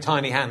 I've got very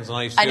tiny hands, and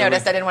I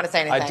noticed, I didn't want to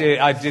say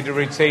anything. I did a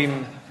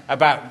routine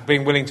about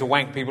being willing to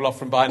wank people off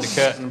from behind a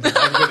curtain and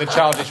with a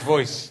childish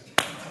voice.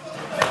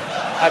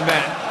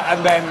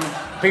 And then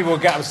people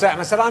would get upset,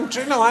 and I said,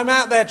 I'm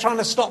out there trying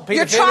to stop pedophilia.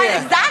 You're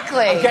trying,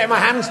 exactly. I'm getting my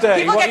hands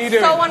dirty. People what are you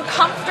doing? People get so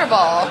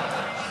uncomfortable.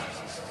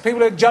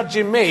 People are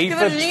judging me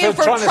for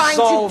trying to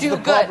solve the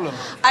problem.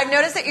 I've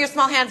noticed that your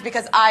small hands,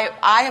 because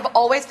I have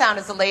always found,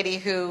 as a lady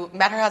who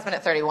met her husband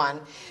at 31,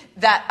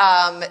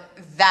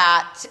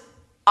 that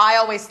I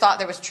always thought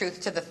there was truth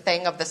to the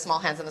thing of the small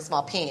hands and the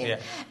small peen. Yeah.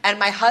 And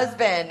my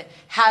husband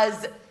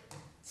has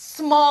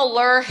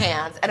smaller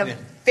hands and a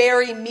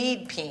very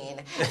mead peen.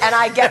 And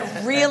I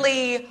get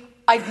really...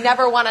 I'd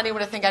never want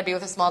anyone to think I'd be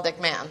with a small dick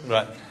man.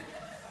 Right.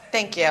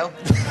 Thank you.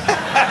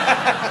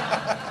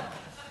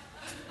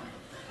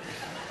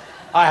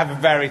 I have a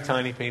very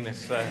tiny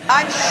penis, so...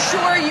 I'm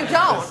sure you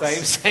don't.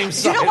 Same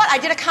size. You know what? I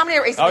did a comedy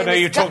recently. Oh, no,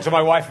 you talked to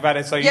my wife about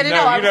it, so you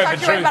know the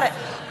truth. About it.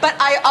 But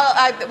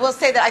I will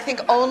say that I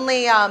think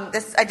only...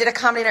 I did a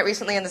comedy night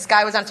recently, and this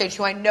guy was on stage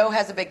who I know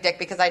has a big dick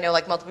because I know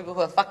like multiple people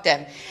who have fucked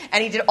him.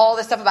 And he did all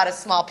this stuff about his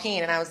small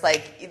peen, and I was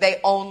like,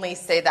 they only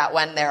say that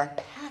when they're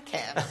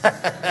packing.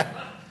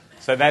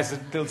 So there's a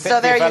little tip. So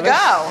there you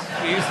go.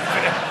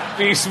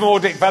 For you small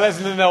dick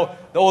fellas, and then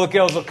all the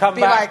girls will come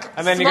back, like,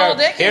 and then you small go,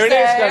 dick, here it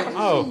say. is. Go,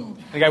 oh.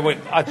 You go, well,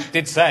 I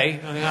did say. I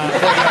thought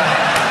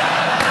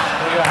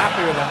you were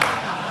happy with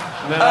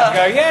that. And then I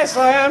go, yes,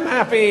 I am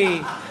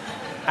happy.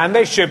 And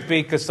they should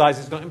be, because size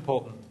is not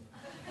important.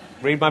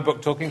 Read my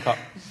book, Talking Cock.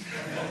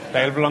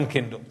 Available on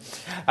Kindle.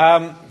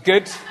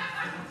 Good.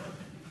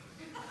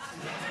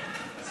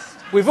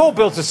 We've all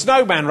built a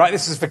snowman, right?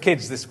 This is for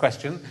kids, this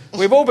question.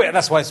 We've all built...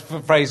 That's why it's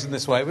phrased in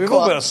this way. We've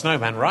all built a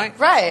snowman, right?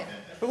 Right.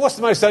 But what's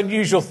the most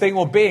unusual thing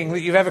or being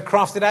that you've ever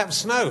crafted out of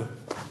snow?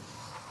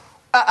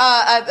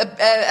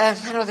 I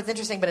don't know if it's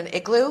interesting, but an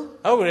igloo.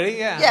 Oh, really?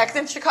 Yeah. Yeah,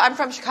 because I'm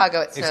from Chicago.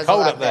 It snows it's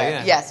cold a lot up there.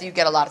 Yeah. Yes, you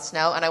get a lot of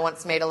snow. And I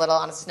once made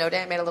on a snow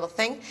day, I made a little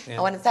thing. Yeah.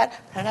 I went inside,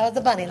 and I was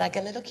a bunny, like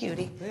a little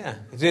cutie. Yeah.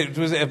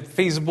 Was it a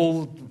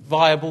feasible,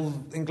 viable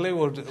igloo?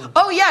 Or...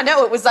 Oh, yeah,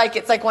 no,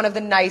 it's like one of the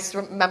nice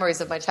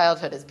memories of my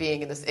childhood is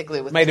being in this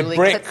igloo with made Julie of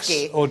bricks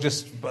Klitsky. Or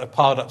just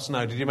piled up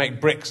snow? Did you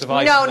make bricks of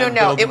ice? No.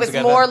 It was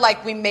together? more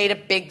like we made a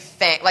big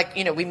thing. Like,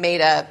 we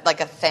made a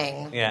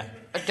thing. Yeah.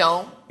 A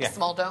dome, a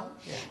small dome,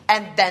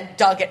 and then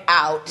dug it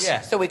out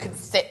so we could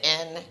sit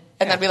in,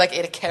 and then we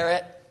ate a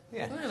carrot.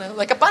 Yeah. I don't know,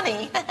 like a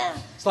bunny.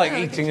 It's like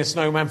eating a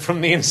snowman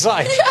from the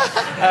inside.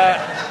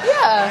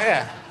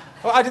 Yeah.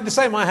 Well, I did the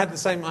same. I had the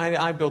same.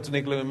 I built an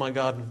igloo in my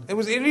garden. It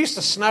used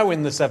to snow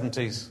in the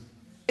 70s.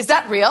 Is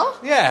that real?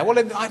 Yeah, well,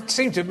 I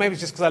seem to, maybe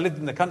it's just because I lived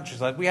in the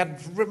countryside, we had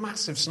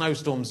massive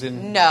snowstorms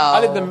in... No. I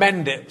lived in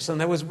Mendips,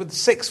 and there was with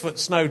 6 foot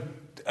snow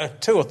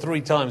 2 or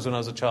 3 times when I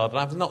was a child, and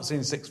I've not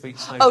seen 6 feet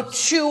snow. Oh,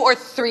 2 or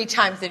 3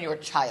 times in your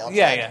childhood?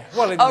 Yeah.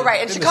 Well,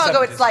 right, in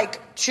Chicago it's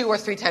like 2 or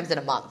 3 times in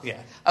a month.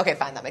 Yeah. Okay,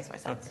 fine, that makes more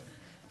sense. Okay.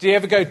 Do you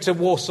ever go to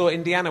Warsaw,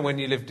 Indiana, when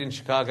you lived in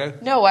Chicago?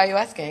 No, why are you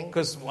asking?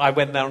 Because I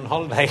went there on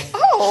holiday.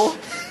 Oh,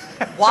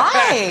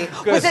 why?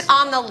 Was it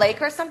on the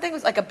lake or something?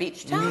 Was it like a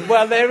beach town?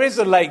 Well, there is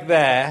a lake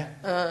there.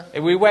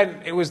 We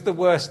went, it was the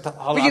worst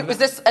holiday. Was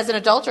this as an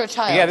adult or a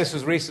child? Yeah, this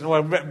was recent.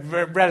 Well,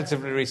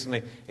 relatively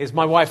recently.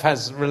 My wife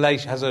has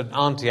an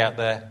auntie out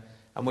there,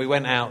 and we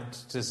went out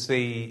to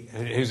see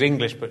who's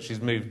English, but she's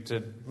moved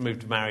to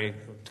marry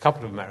a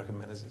couple of American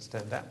men, as it's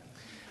turned out,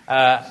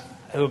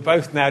 who are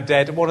both now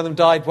dead, and one of them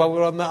died while we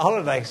were on that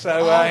holiday. So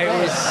it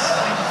was.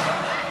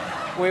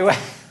 We were.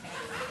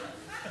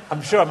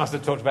 I'm sure I must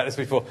have talked about this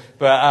before,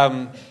 but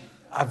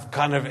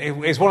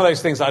it's one of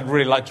those things that I'd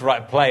really like to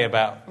write a play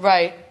about.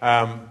 Right.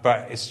 But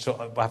I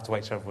have to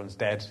wait till everyone's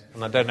dead,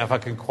 and I don't know if I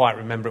can quite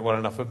remember it well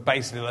enough. But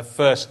basically, the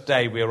first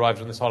day we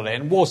arrived on this holiday,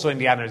 and Warsaw,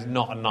 Indiana, is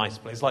not a nice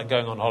place. It's like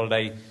going on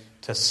holiday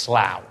to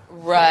Slough.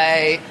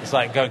 Right. It's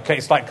like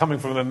coming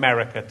from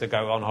America to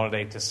go on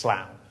holiday to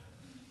Slough.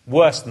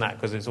 Worse than that,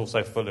 because it's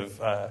also full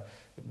of.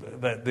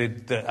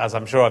 As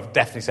I'm sure I've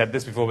definitely said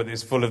this before, but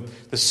it's full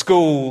of the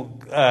school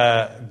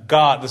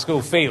the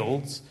school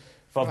fields,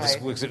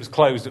 because it was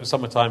closed, it was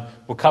summertime,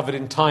 were covered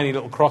in tiny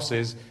little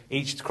crosses.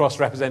 Each cross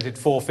represented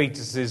 4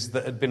 fetuses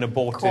that had been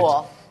aborted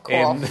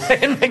in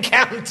the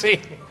county.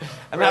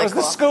 And really that was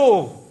the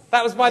school.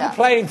 That was by the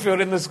playing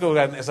field in the school.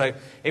 So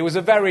it was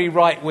a very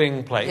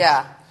right-wing place.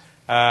 Yeah.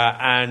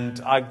 And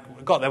I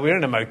got there, we were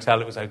in a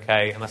motel, it was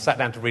okay, and I sat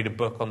down to read a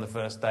book on the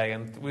first day,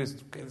 and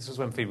this was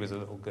when Phoebe was a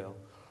little girl.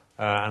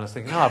 And I was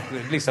thinking,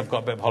 at least I've got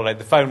a bit of a holiday.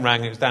 The phone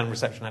rang, it was down in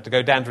reception. I had to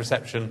go down to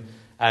reception,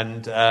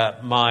 and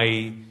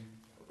my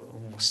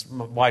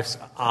wife's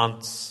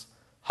aunt's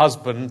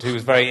husband, who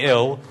was very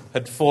ill,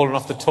 had fallen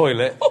off the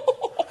toilet,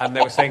 and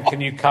they were saying,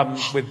 can you come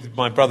with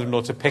my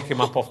brother-in-law to pick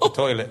him up off the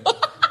toilet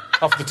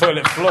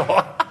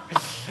floor?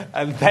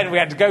 And then we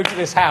had to go to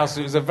this house.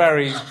 It was a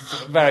very,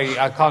 very...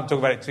 I can't talk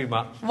about it too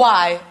much.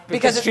 Why?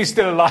 Because she's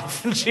still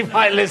alive and she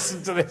might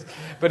listen to this.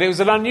 But it was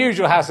an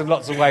unusual house in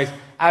lots of ways.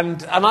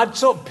 And I'd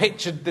sort of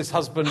pictured this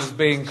husband as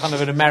being kind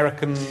of an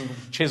American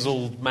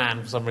chiseled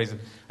man for some reason.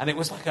 And it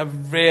was like a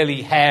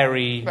really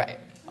hairy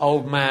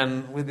old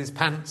man with his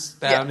pants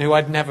down who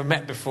I'd never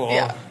met before.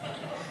 Yeah.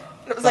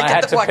 It was like,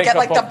 get the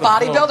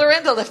bodybuilder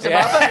in to lift him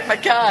up. Oh, my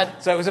God.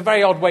 So it was a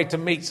very odd way to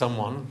meet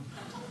someone.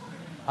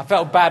 I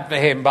felt bad for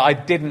him, but I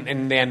didn't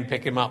in the end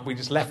pick him up. We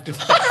just left him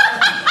there.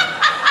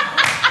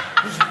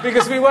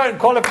 Because we weren't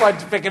qualified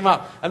to pick him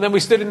up. And then we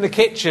stood in the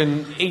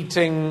kitchen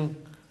eating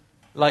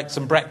like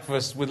some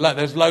breakfast with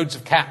there's loads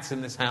of cats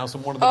in this house,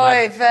 and one of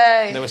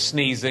them they were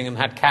sneezing and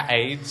had cat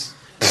AIDS.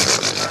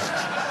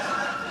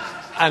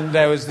 And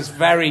there was this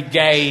very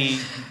gay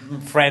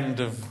friend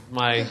of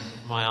my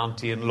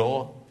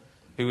auntie-in-law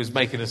who was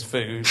making us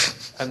food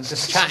and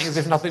just chatting as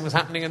if nothing was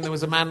happening, and there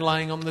was a man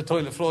lying on the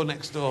toilet floor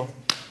next door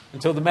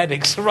until the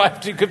medics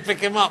arrived who could pick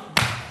him up.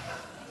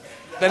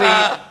 Then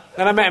I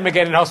met him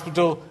again in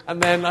hospital,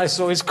 and then I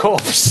saw his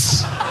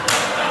corpse.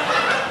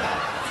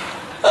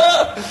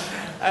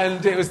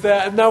 And it was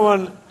there, and no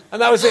one...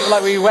 And that was it,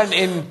 like we went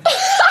in...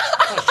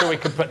 I'm not sure we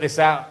could put this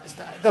out. It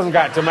doesn't go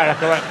out to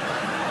America, right?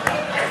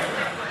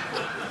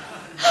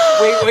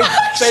 They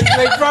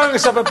rang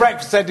us up at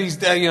breakfast, said he's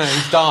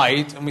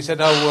died, and we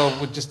said, oh, well,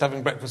 we're just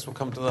having breakfast, we'll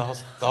come to the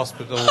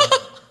hospital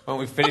when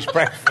we finish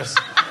breakfast.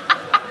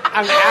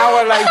 And an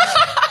hour later,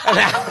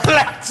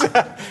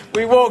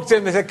 we walked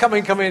in. They said, "Come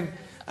in."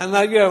 And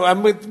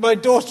and with my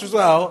daughter as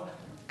well,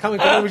 come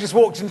in. We just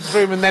walked into the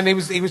room, and then he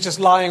was just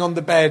lying on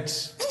the bed,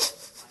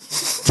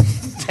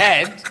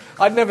 dead.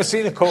 I'd never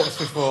seen a corpse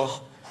before.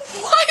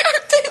 Why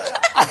aren't they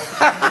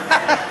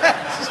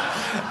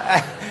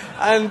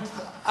there?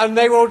 and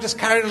they were all just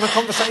carrying on a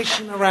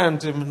conversation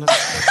around him, and it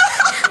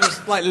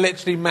was like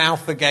literally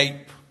mouth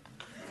agape.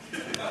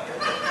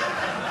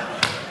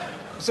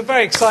 It's a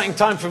very exciting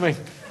time for me.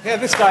 Yeah,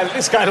 this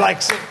guy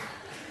likes it.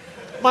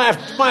 Might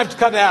have to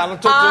cut it out. I'll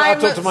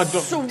talk to my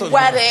daughter.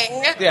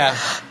 Sweating. Yeah.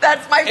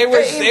 That's my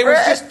favorite. It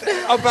was just...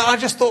 but I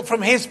just thought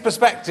from his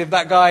perspective,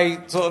 that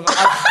guy sort of...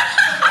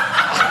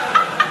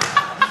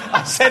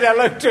 I said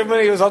hello to him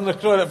when he was on the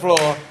toilet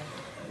floor.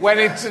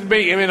 Went in to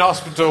meet him in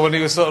hospital when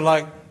he was sort of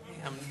like,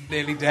 I'm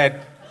nearly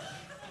dead.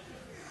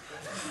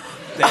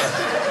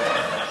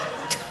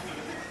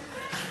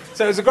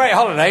 So it was a great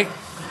holiday.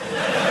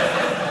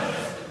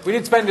 We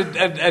did spend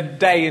a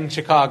day in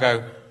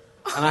Chicago,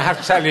 and I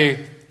have to tell you,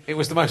 it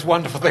was the most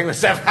wonderful thing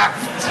that's ever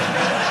happened.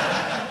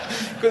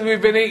 Because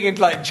we've been eating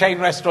like chain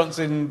restaurants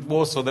in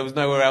Warsaw. There was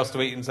nowhere else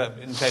to eat in chain.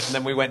 And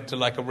then we went to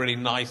like a really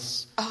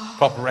nice,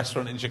 proper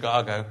restaurant in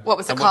Chicago. What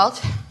was it called?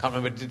 Can't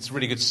remember. It's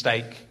really good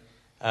steak.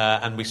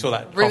 And we saw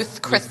that...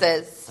 Ruth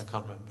Chris's. I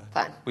can't remember.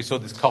 Fine. We saw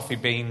this coffee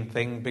bean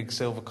thing, big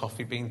silver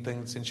coffee bean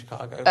thing that's in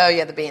Chicago. Oh,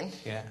 yeah, the bean.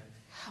 Yeah.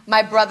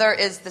 My brother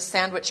is the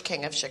sandwich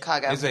king of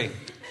Chicago. Is he?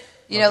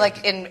 You know,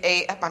 like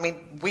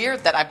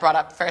weird that I brought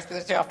up Ferris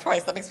Bueller's Day Off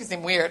twice. That makes me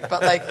seem weird.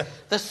 But like,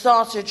 the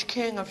sausage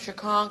king of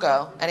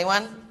Chicago.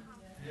 Anyone?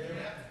 Yeah.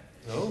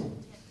 Oh.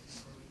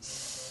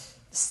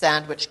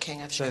 Sandwich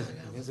king of Chicago.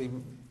 Is he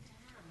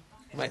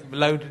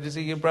loaded? Is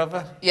he your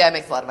brother? Yeah, he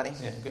makes a lot of money.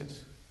 Yeah, good.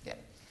 Yeah.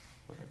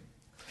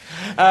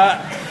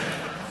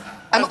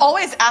 I'm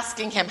always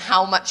asking him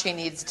how much he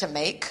needs to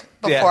make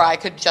before I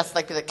could just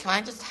be like, can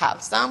I just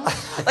have some? Like,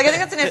 I think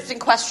that's an interesting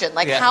question.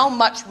 Like, how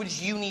much would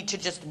you need to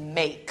just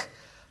make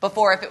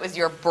before, if it was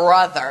your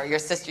brother, your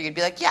sister, you'd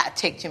be like, yeah,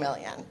 take $2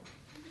 million.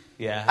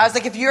 Yeah. I was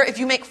like, if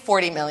you make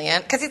 $40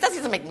 million, because he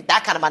doesn't make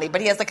that kind of money, but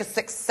he has like a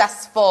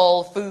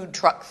successful food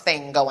truck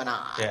thing going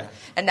on. Yeah.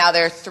 And now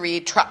there are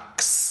 3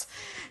 trucks.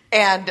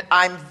 And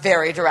I'm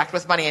very direct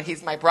with money, and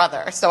he's my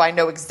brother, so I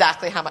know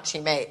exactly how much he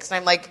makes. And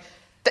I'm like,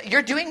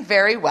 you're doing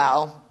very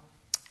well.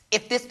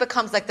 If this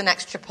becomes like the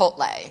next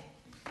Chipotle,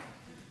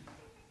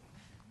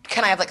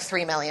 can I have like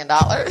 $3 million?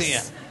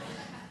 Yeah.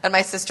 And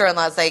my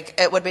sister-in-law's like,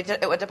 it would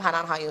depend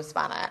on how you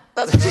spend it.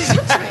 That's what she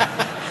said to me.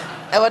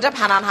 It would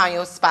depend on how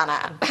you spend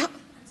it.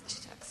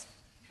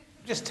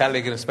 Just tell her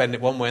you're going to spend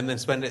it one way and then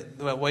spend it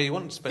the way you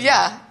want to spend it.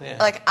 Yeah,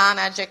 like on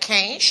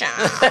education.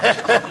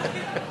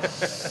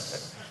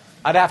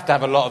 I'd have to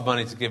have a lot of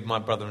money to give my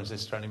brother and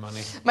sister any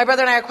money. My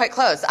brother and I are quite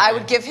close. I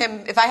would give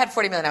him, if I had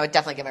 $40 million, I would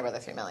definitely give my brother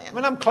 $3 million. I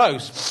mean, I'm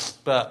close,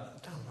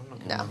 but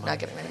I'm not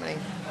giving him any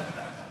money.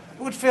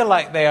 It would feel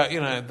like they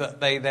are,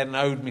 that they then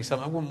owed me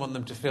something. I wouldn't want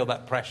them to feel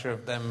that pressure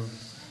of them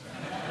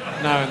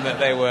knowing that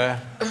they were...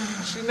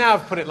 Actually, now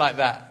I've put it like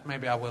that,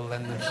 maybe I will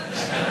then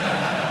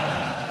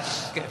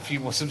get a few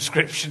more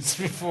subscriptions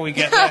before we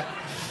get there.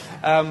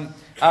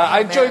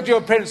 I enjoyed your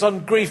appearance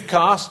on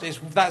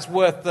Griefcast. That's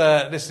worth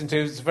listening to.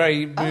 It's a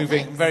very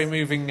moving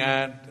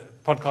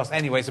podcast.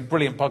 Anyway, it's a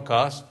brilliant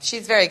podcast.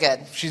 She's very good.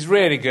 She's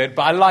really good.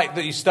 But I like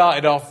that you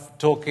started off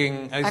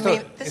talking.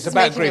 This is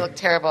making me look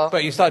terrible.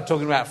 But you started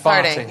talking about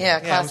farting. Yeah,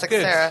 classic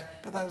Sarah.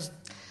 But that was...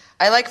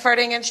 I like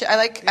farting and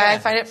I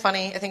find it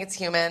funny. I think it's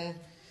human.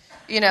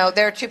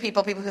 There are 2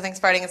 people who think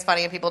farting is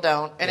funny and people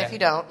don't. And if you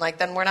don't,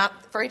 then we're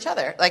not for each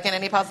other, in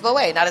any possible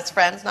way. Not as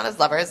friends, not as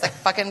lovers.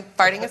 Fucking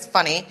farting is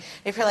funny.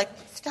 If you're like,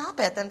 stop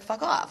it, then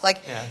fuck off.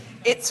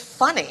 It's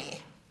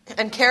funny.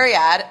 And Carrie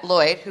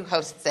Lloyd, who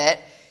hosts it,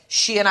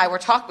 she and I were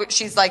talking.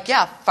 She's like,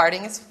 yeah,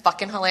 farting is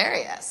fucking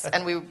hilarious.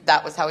 And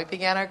that was how we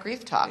began our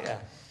grief talk. Yeah.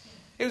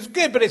 It was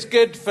good, but it's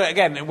good for,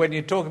 again, when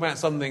you're talking about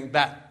something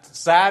that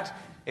sad,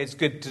 it's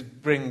good to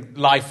bring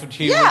life and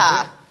humour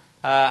into it.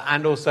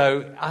 And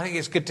also, I think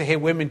it's good to hear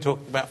women talk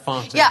about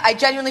farting. Yeah, I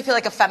genuinely feel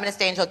like a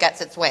feminist angel gets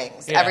its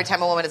wings every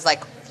time a woman is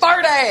like,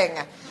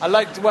 farting!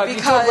 You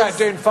talk about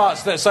doing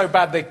farts that are so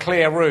bad they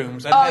clear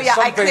rooms. And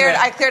I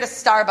cleared a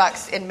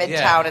Starbucks in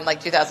Midtown in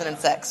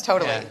 2006,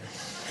 totally. Yeah.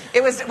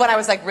 It was when I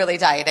was really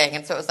dieting,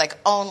 and so it was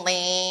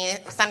only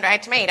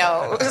sun-dried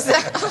tomatoes.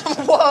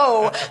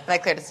 Whoa! And I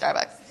cleared a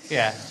Starbucks.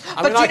 Yeah.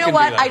 But you know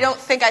what? I don't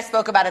think I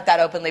spoke about it that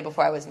openly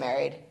before I was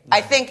married. No.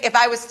 I think if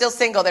I was still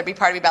single, there'd be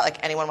part of me about,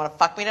 anyone want to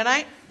fuck me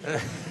tonight?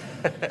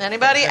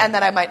 Anybody? And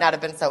then I might not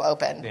have been so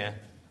open. Yeah.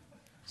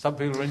 Some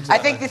people are into that.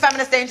 I think the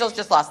feminist angels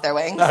just lost their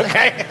wings.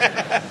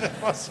 Okay.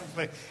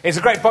 Possibly. It's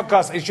a great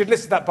podcast. You should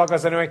listen to that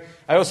podcast anyway.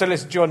 I also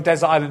listened to you on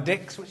Desert Island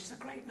Dicks, which is a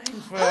great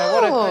name for...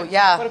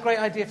 What a great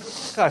idea for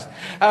a podcast.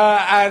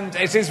 And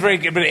it is very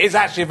good, but it is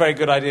actually a very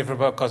good idea for a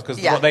podcast because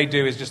what they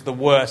do is just the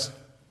worst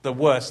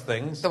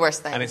things.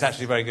 And it's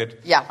actually very good.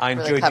 Yeah, I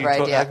enjoyed really clever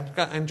idea.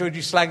 I enjoyed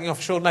you slagging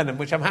off Sean Lennon,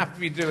 which I'm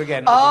happy you do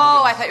again.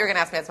 Oh, I thought you were going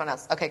to ask me about someone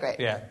else. Okay, great.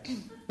 Yeah.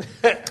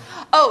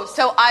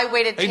 So I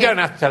waited... You don't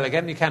have to tell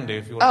again. You can do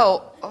if you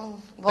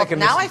want. Well,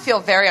 now I feel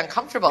very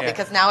uncomfortable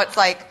because now it's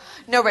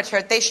no,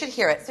 Richard, they should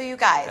hear it. So you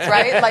guys,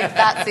 right?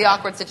 That's the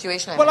awkward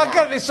situation.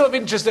 It's sort of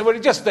interesting.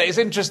 It's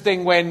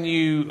interesting when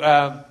you...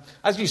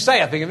 as you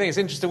say, I think it's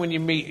interesting when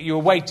you're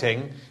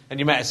waiting and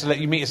you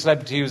meet a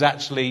celebrity who's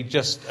actually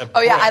just a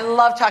prick. I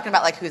love talking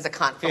about who's a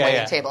cunt for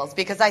waiting tables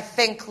because I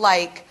think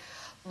like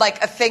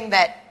a thing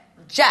that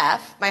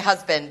Jeff, my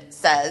husband,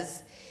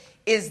 says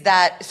is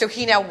that so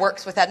he now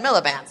works with Ed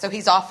Miliband, so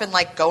he's often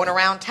going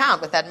around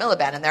town with Ed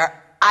Miliband,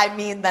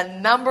 and the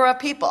number of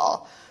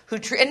people who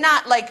treat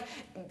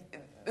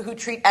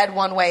Ed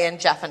one way and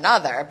Jeff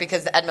another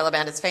because Ed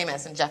Miliband is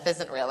famous and Jeff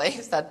isn't really,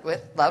 said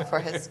with love for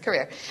his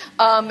career.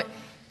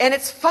 And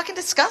it's fucking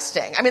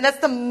disgusting. I mean, that's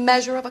the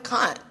measure of a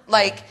cunt.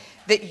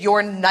 That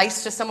you're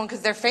nice to someone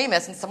because they're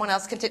famous and someone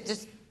else can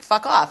just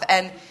fuck off.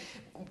 And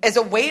as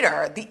a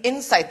waiter, the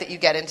insight that you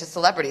get into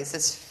celebrities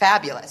is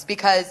fabulous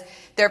because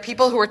there are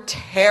people who are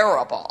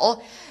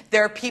terrible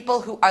There are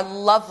people who are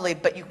lovely,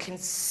 but you can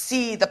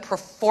see the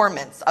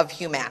performance of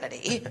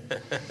humanity.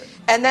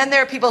 And then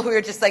there are people who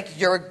are just like,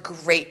 you're a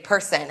great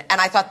person. And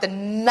I thought the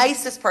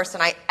nicest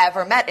person I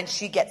ever met, and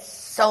she gets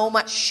so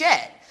much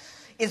shit,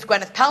 is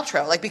Gwyneth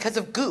Paltrow. Like, because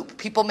of Goop,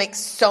 people make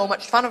so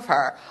much fun of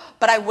her.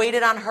 But I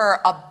waited on her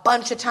a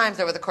bunch of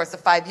times over the course of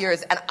 5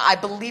 years, and I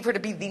believe her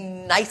to be the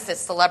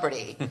nicest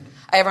celebrity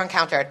I ever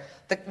encountered.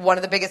 One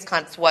of the biggest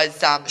cunts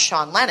was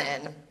Sean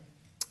Lennon.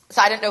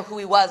 So I didn't know who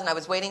he was, and I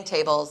was waiting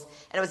tables,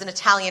 and it was an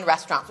Italian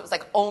restaurant. So it was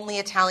like only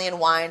Italian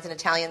wines and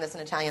Italian this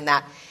and Italian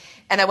that.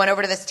 And I went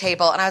over to this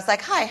table, and I was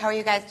like, hi, how are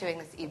you guys doing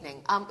this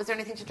evening? Was there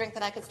anything to drink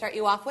that I could start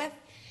you off with?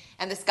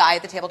 And this guy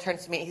at the table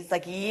turns to me, and he's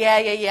like,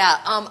 yeah.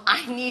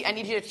 I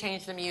need you to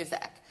change the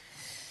music.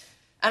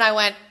 And I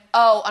went,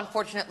 oh,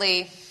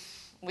 unfortunately,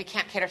 we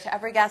can't cater to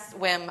every guest's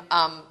whim,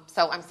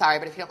 so I'm sorry,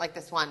 but if you don't like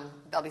this one,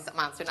 there'll be something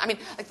on soon. I mean,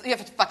 like, you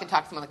have to fucking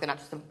talk to someone like they're not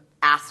just some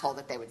asshole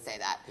that they would say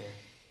that. Yeah.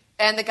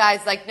 And the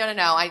guy's like, no,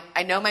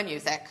 I know my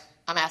music.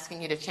 I'm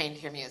asking you to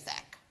change your music.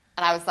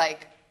 And I was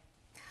like,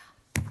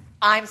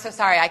 I'm so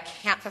sorry, I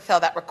can't fulfill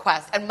that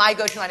request. And my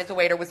go-to line as a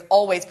waiter was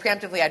always,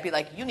 preemptively, I'd be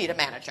like, you need a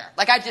manager.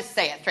 Like, I'd just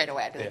say it straight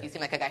away. I'd be like, you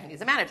seem like a guy who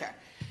needs a manager.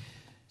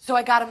 So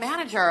I got a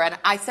manager, and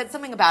I said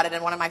something about it,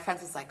 and one of my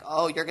friends was like,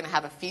 oh, you're going to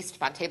have a feast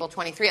on table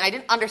 23. And I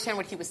didn't understand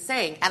what he was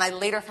saying, and I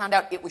later found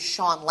out it was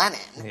Sean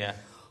Lennon,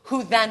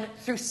 who then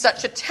threw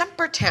such a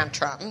temper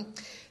tantrum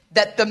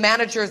that the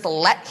managers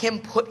let him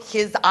put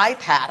his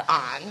iPad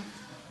on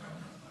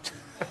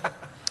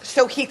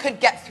so he could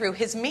get through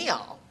his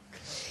meal.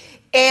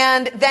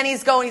 And then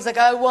he's like,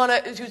 I want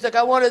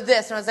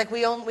this. And I was like,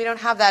 we don't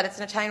have that. It's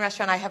an Italian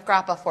restaurant. I have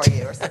grappa for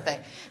you or something.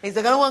 And he's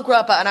like, I don't want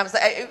grappa. And I was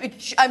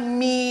like, I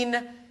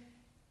mean,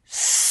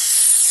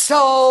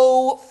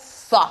 so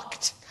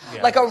fucked.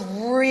 Yeah. Like a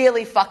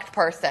really fucked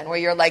person where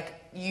you're like,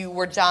 you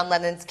were John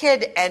Lennon's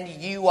kid and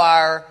you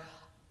are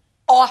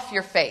off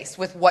your face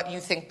with what you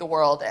think the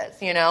world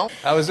is, you know?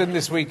 I was in a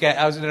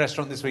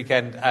restaurant this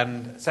weekend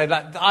and said,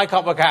 like, I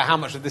can't work out how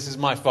much of this is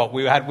my fault.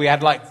 We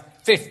had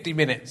like 50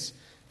 minutes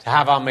to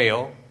have our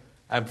meal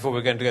before we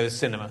were going to go to the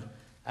cinema.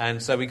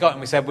 And so we got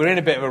and we said, we're in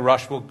a bit of a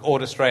rush, we'll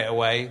order straight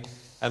away.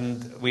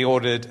 And we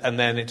ordered, and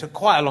then it took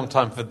quite a long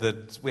time for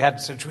should we have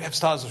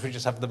starters or should we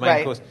just have the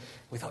main course?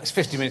 We thought it's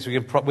 50 minutes,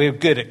 we're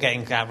good at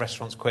getting out of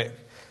restaurants quick,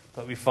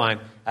 that'll be fine.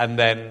 And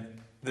then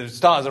the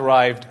starters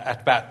arrived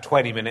at about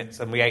 20 minutes,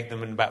 and we ate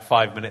them in about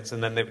 5 minutes,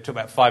 and then it took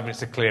about 5 minutes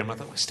to clear them. I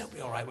thought, we'll still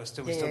be all right, we've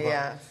still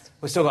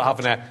got half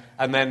an hour.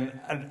 And then,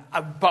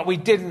 but we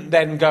didn't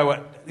then go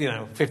at,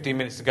 15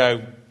 minutes to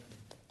go.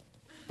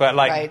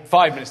 But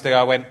 5 minutes ago,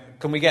 I went,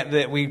 can we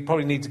we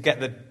probably need to get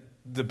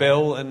the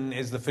bill, and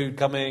is the food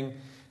coming?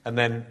 And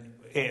then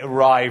it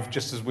arrived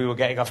just as we were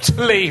getting up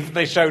to leave.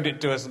 They showed it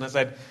to us, and I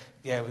said,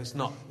 yeah, it's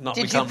not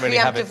we can't really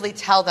have it. Did you preemptively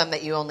tell them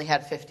that you only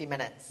had 50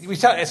 minutes?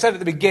 I said at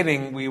the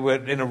beginning we were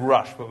in a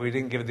rush, but we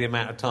didn't give it the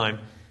amount of time.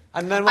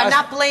 And then I'm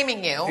not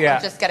blaming you. Yeah.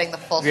 I'm just getting the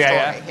full story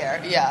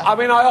here. Yeah. I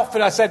mean,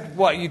 I said,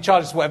 you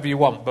charge us whatever you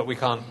want, but we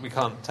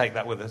can't take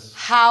that with us.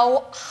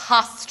 How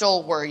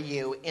hostile were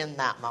you in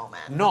that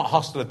moment? Not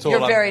hostile at all.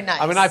 You're very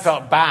nice. I mean, I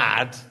felt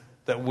bad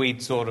that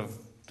we'd sort of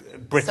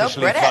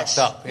Britishly fucked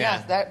up.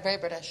 Yeah, very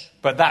British.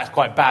 But that's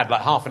quite bad.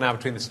 Like half an hour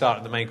between the start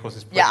and the main course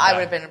is pretty bad. I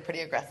would have been pretty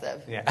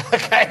aggressive. Yeah.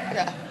 Okay.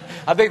 Yeah.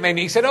 I think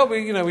he said,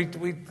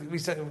 we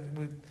said,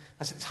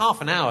 I said, it's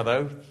half an hour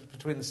though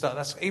between the start.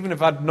 That's even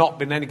if I'd not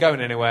been going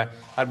anywhere,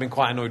 I'd been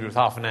quite annoyed with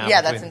half an hour.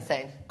 Yeah, that's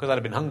insane. Because I'd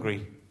have been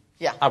hungry.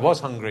 Yeah. I was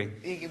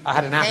hungry. I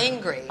had an apple.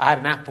 Hangry. I had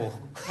an apple.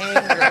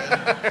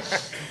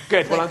 Hangry.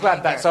 Good. Well, I'm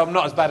glad that. So I'm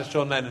not as bad as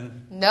Sean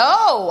Lennon.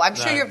 No, I'm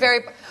sure you're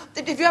very.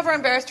 Have you ever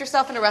embarrassed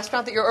yourself in a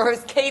restaurant or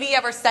has Katie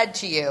ever said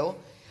to you?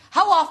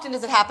 How often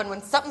does it happen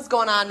when something's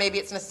going on? Maybe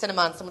it's in a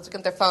cinema and someone's looking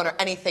at their phone or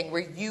anything,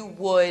 where you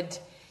would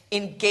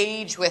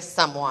engage with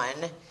someone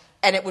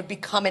and it would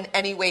become in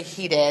any way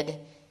heated,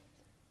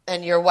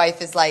 and your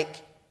wife is like,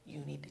 "You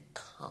need to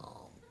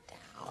calm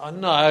down."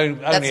 No,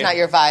 that's not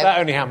your vibe. That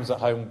only happens at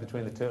home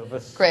between the two of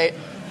us. Great.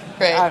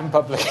 Out in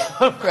public,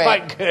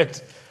 quite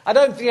good. I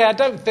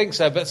don't think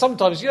so. But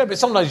sometimes,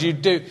 sometimes you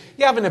do.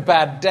 You're having a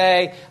bad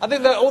day. I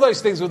think that all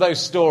those things with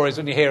those stories,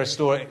 when you hear a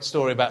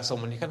story about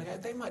someone, you kind of go,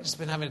 they might just have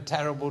been having a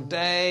terrible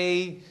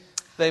day.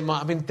 They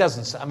might. I mean, it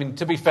doesn't. I mean,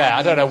 to be fair,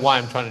 I don't know why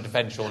I'm trying to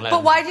defend Sean Lennon.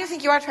 But why do you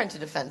think you are trying to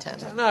defend him?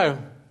 I don't know.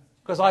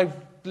 Because I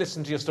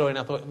listened to your story and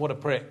I thought, what a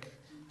prick.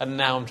 And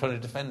now I'm trying to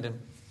defend him.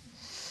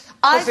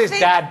 His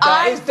dad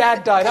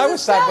died.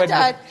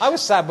 I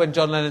was sad when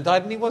John Lennon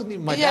died, and he wasn't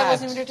even my dad. Yeah, he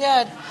wasn't even your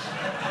dad.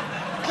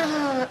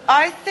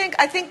 I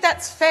think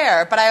that's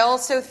fair, but I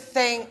also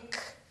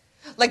think,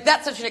 like,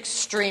 that's such an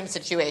extreme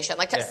situation.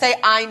 Like, to say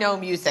I know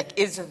music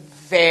is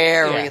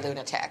very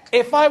lunatic.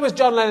 If I was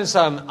John Lennon's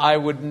son, I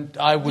wouldn't.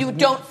 You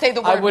don't say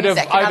the word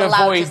music. I'd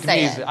avoid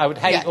music. I would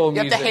hate all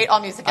music. You have to hate all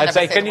music. I'd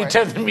say, can you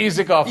turn the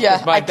music off?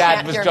 Because my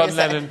dad was John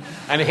Lennon,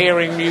 and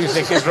hearing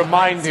music is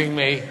reminding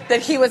me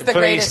that he was the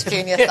greatest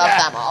genius of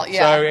them all.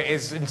 Yeah. So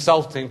it's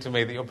insulting to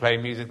me that you're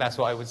playing music. That's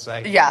what I would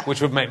say. Yeah. Which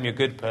would make me a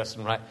good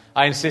person, right?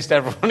 I insist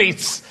everyone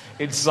eats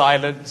in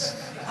silence.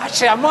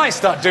 Actually, I might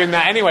start doing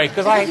that anyway,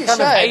 because I think you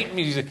kind of should. hate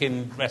music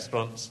in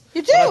restaurants.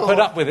 You do? But I put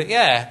up with it,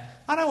 yeah.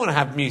 I don't want to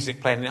have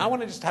music playing. I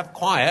want to just have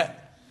quiet.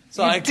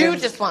 So You do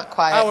just want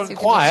quiet, I so want you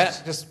can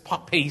quiet, just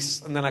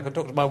peace, and then I can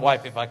talk to my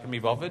wife if I can be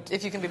bothered.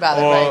 If you can be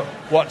bothered, or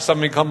right. watch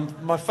something on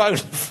my phone.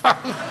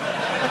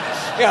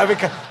 Yeah,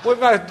 because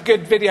when a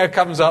good video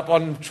comes up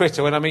on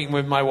Twitter when I'm eating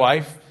with my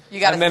wife, You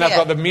gotta and then see I've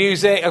got it. the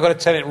music, I've got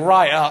to turn it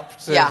right up.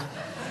 Yeah.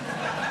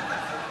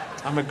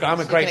 I'm a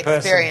great can person.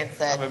 experience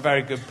it. I'm a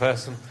very good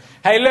person.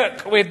 Hey,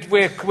 look,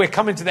 we're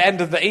coming to the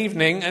end of the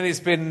evening, and it's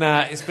been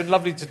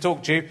lovely to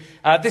talk to you.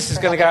 This is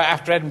going to go out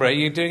after Edinburgh. Are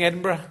you doing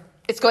Edinburgh?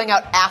 It's going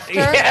out after?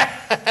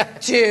 Yeah.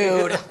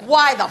 Dude,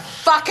 why the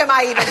fuck am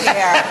I even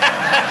here?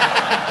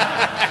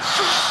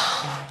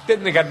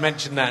 Didn't think I'd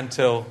mention that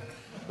until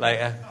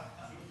later.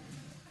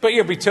 But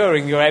you'll be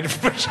touring your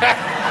Edinburgh show.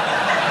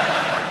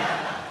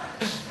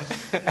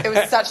 It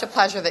was such a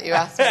pleasure that you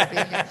asked me to be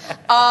here.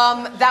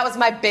 That was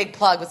my big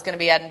plug, was going to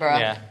be Edinburgh.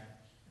 Yeah.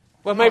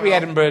 Well, maybe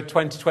Edinburgh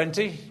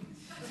 2020.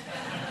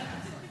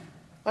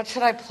 What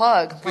should I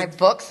plug? My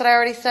books that I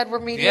already said were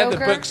Yeah, mediocre?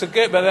 the books are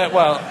good, but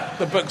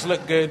the books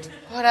look good.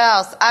 What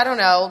else? I don't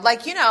know.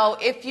 Like,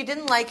 if you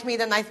didn't like me,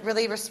 then I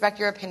really respect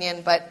your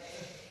opinion, but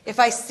if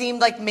I seemed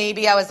like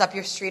maybe I was up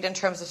your street in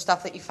terms of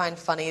stuff that you find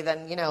funny,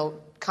 then,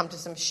 come to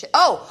some shit.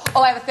 Oh,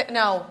 I have a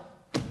no.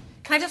 Can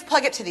I just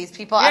plug it to these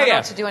people? I don't know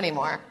what to do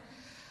anymore.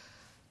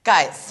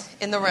 Guys,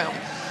 in the room.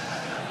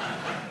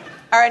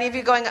 Are any of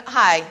you going,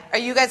 hi, are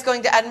you guys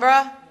going to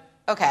Edinburgh?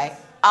 Okay.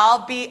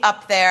 I'll be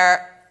up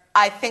there.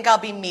 I think I'll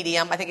be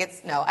medium. I think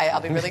I'll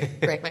be really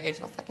great. My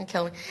agent will fucking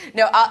kill me.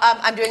 No,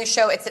 I'm doing a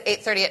show. It's at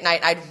 8:30 at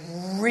night. I'd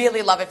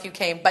really love if you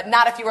came, but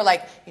not if you were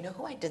like,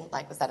 who I didn't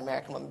like was that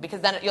American woman,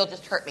 because then you'll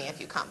just hurt me if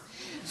you come.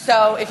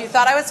 So if you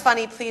thought I was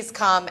funny, please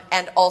come.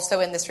 And also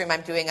in this room,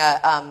 I'm doing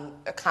a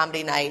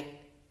comedy night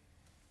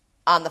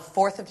on the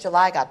 4th of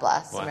July, God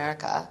bless,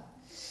 America.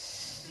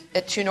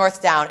 At 2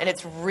 North Down, and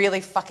it's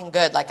really fucking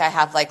good. Like, I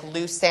have,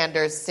 Lou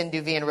Sanders,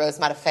 Sindhu V, and Rose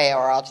Matafeo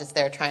are all just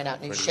there trying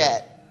out new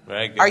shit.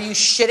 Very good. Are you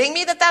shitting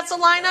me that that's a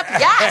lineup?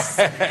 Yes!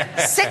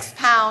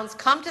 £6,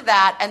 come to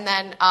that, and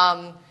then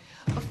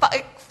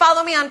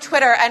follow me on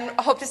Twitter, and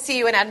hope to see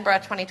you in Edinburgh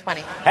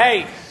 2020.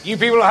 Hey, you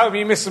people at home,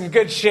 you miss some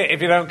good shit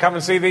if you don't come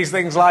and see these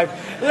things live.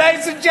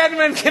 Ladies and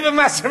gentlemen, give a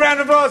massive round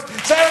of applause.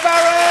 Sarah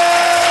Barron!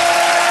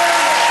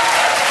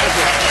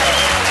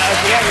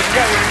 Yeah, we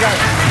can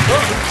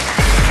go.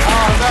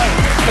 Oh, no.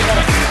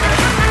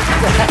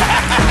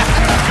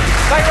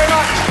 Thank you very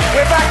much.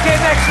 We're back here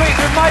next week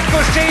with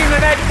Michael Sheen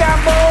and Ed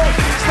Gamble.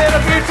 Still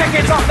a few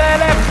tickets up there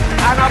left.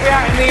 And I'll be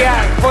out in the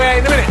foyer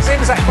in a minute. See you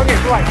in a sec. Come here.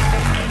 Right.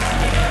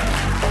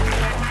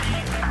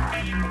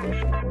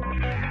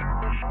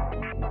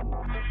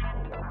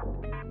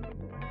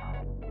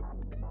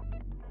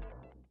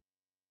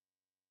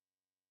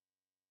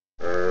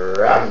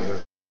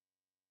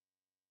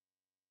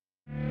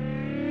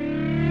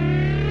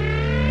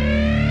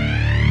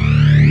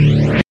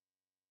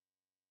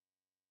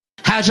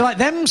 How'd you like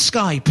them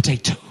sky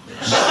potatoes?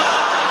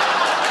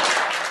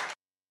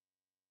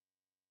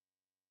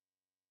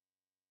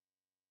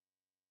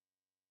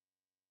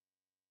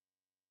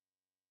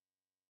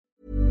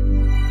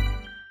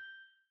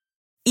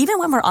 Even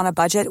when we're on a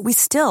budget, we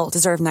still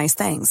deserve nice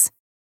things.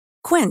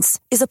 Quince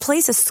is a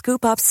place to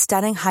scoop up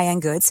stunning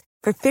high-end goods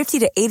for 50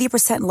 to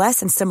 80% less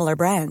than similar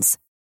brands.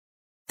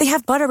 They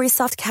have buttery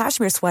soft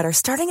cashmere sweaters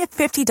starting at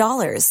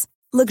 $50,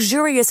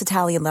 luxurious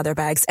Italian leather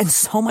bags, and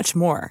so much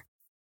more.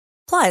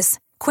 Plus,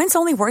 Quince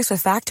only works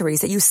with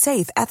factories that use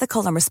safe,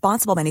 ethical, and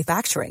responsible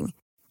manufacturing.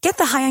 Get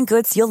the high-end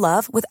goods you'll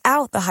love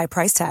without the high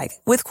price tag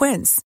with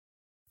Quince.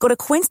 Go to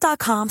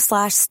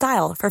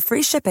quince.com/style for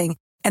free shipping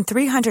and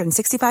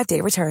 365-day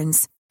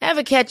returns.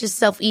 Ever catch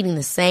yourself eating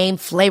the same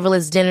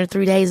flavorless dinner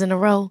 3 days in a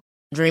row?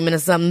 Dreaming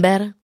of something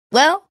better?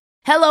 Well,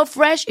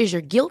 HelloFresh is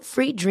your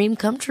guilt-free dream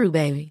come true,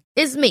 baby.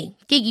 It's me,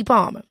 Keke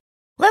Palmer.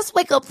 Let's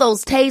wake up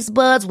those taste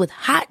buds with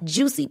hot,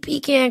 juicy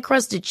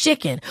pecan-crusted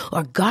chicken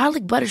or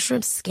garlic butter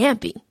shrimp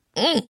scampi.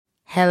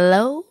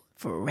 Hello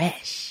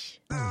Fresh.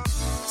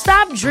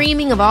 Stop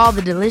dreaming of all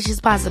the delicious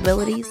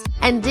possibilities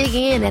and dig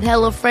in at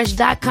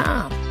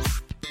HelloFresh.com.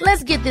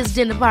 Let's get this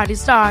dinner party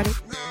started.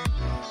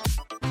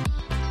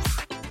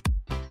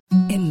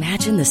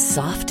 Imagine the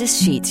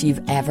softest sheets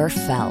you've ever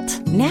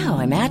felt. Now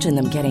imagine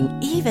them getting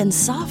even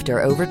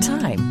softer over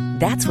time.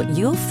 That's what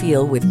you'll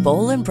feel with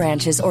Boll &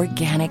 Branch's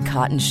organic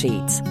cotton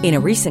sheets. In a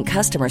recent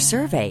customer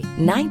survey,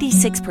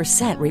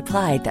 96%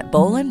 replied that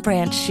Boll &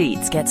 Branch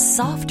sheets get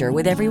softer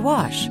with every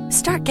wash.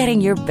 Start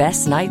getting your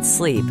best night's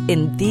sleep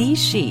in these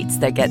sheets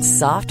that get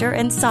softer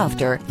and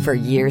softer for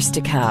years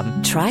to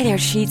come. Try their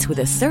sheets with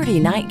a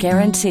 30-night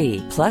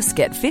guarantee. Plus,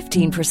 get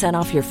 15%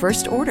 off your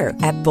first order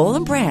at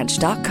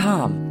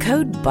bollandbranch.com.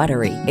 Code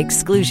BUTTERY.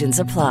 Exclusions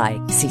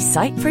apply. See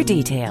site for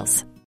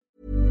details.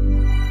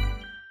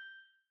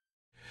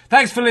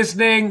 Thanks for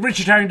listening.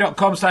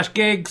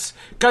 richardherring.com/gigs.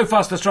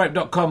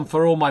 GoFasterStripe.com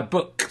for all my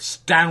books,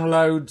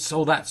 downloads,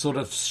 all that sort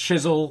of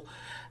shizzle.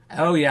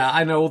 Oh, yeah,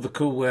 I know all the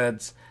cool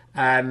words.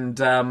 And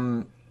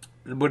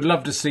would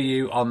love to see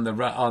you on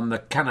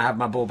the Can I Have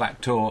My Ball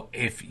Back tour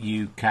if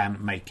you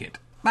can make it.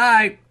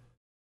 Bye.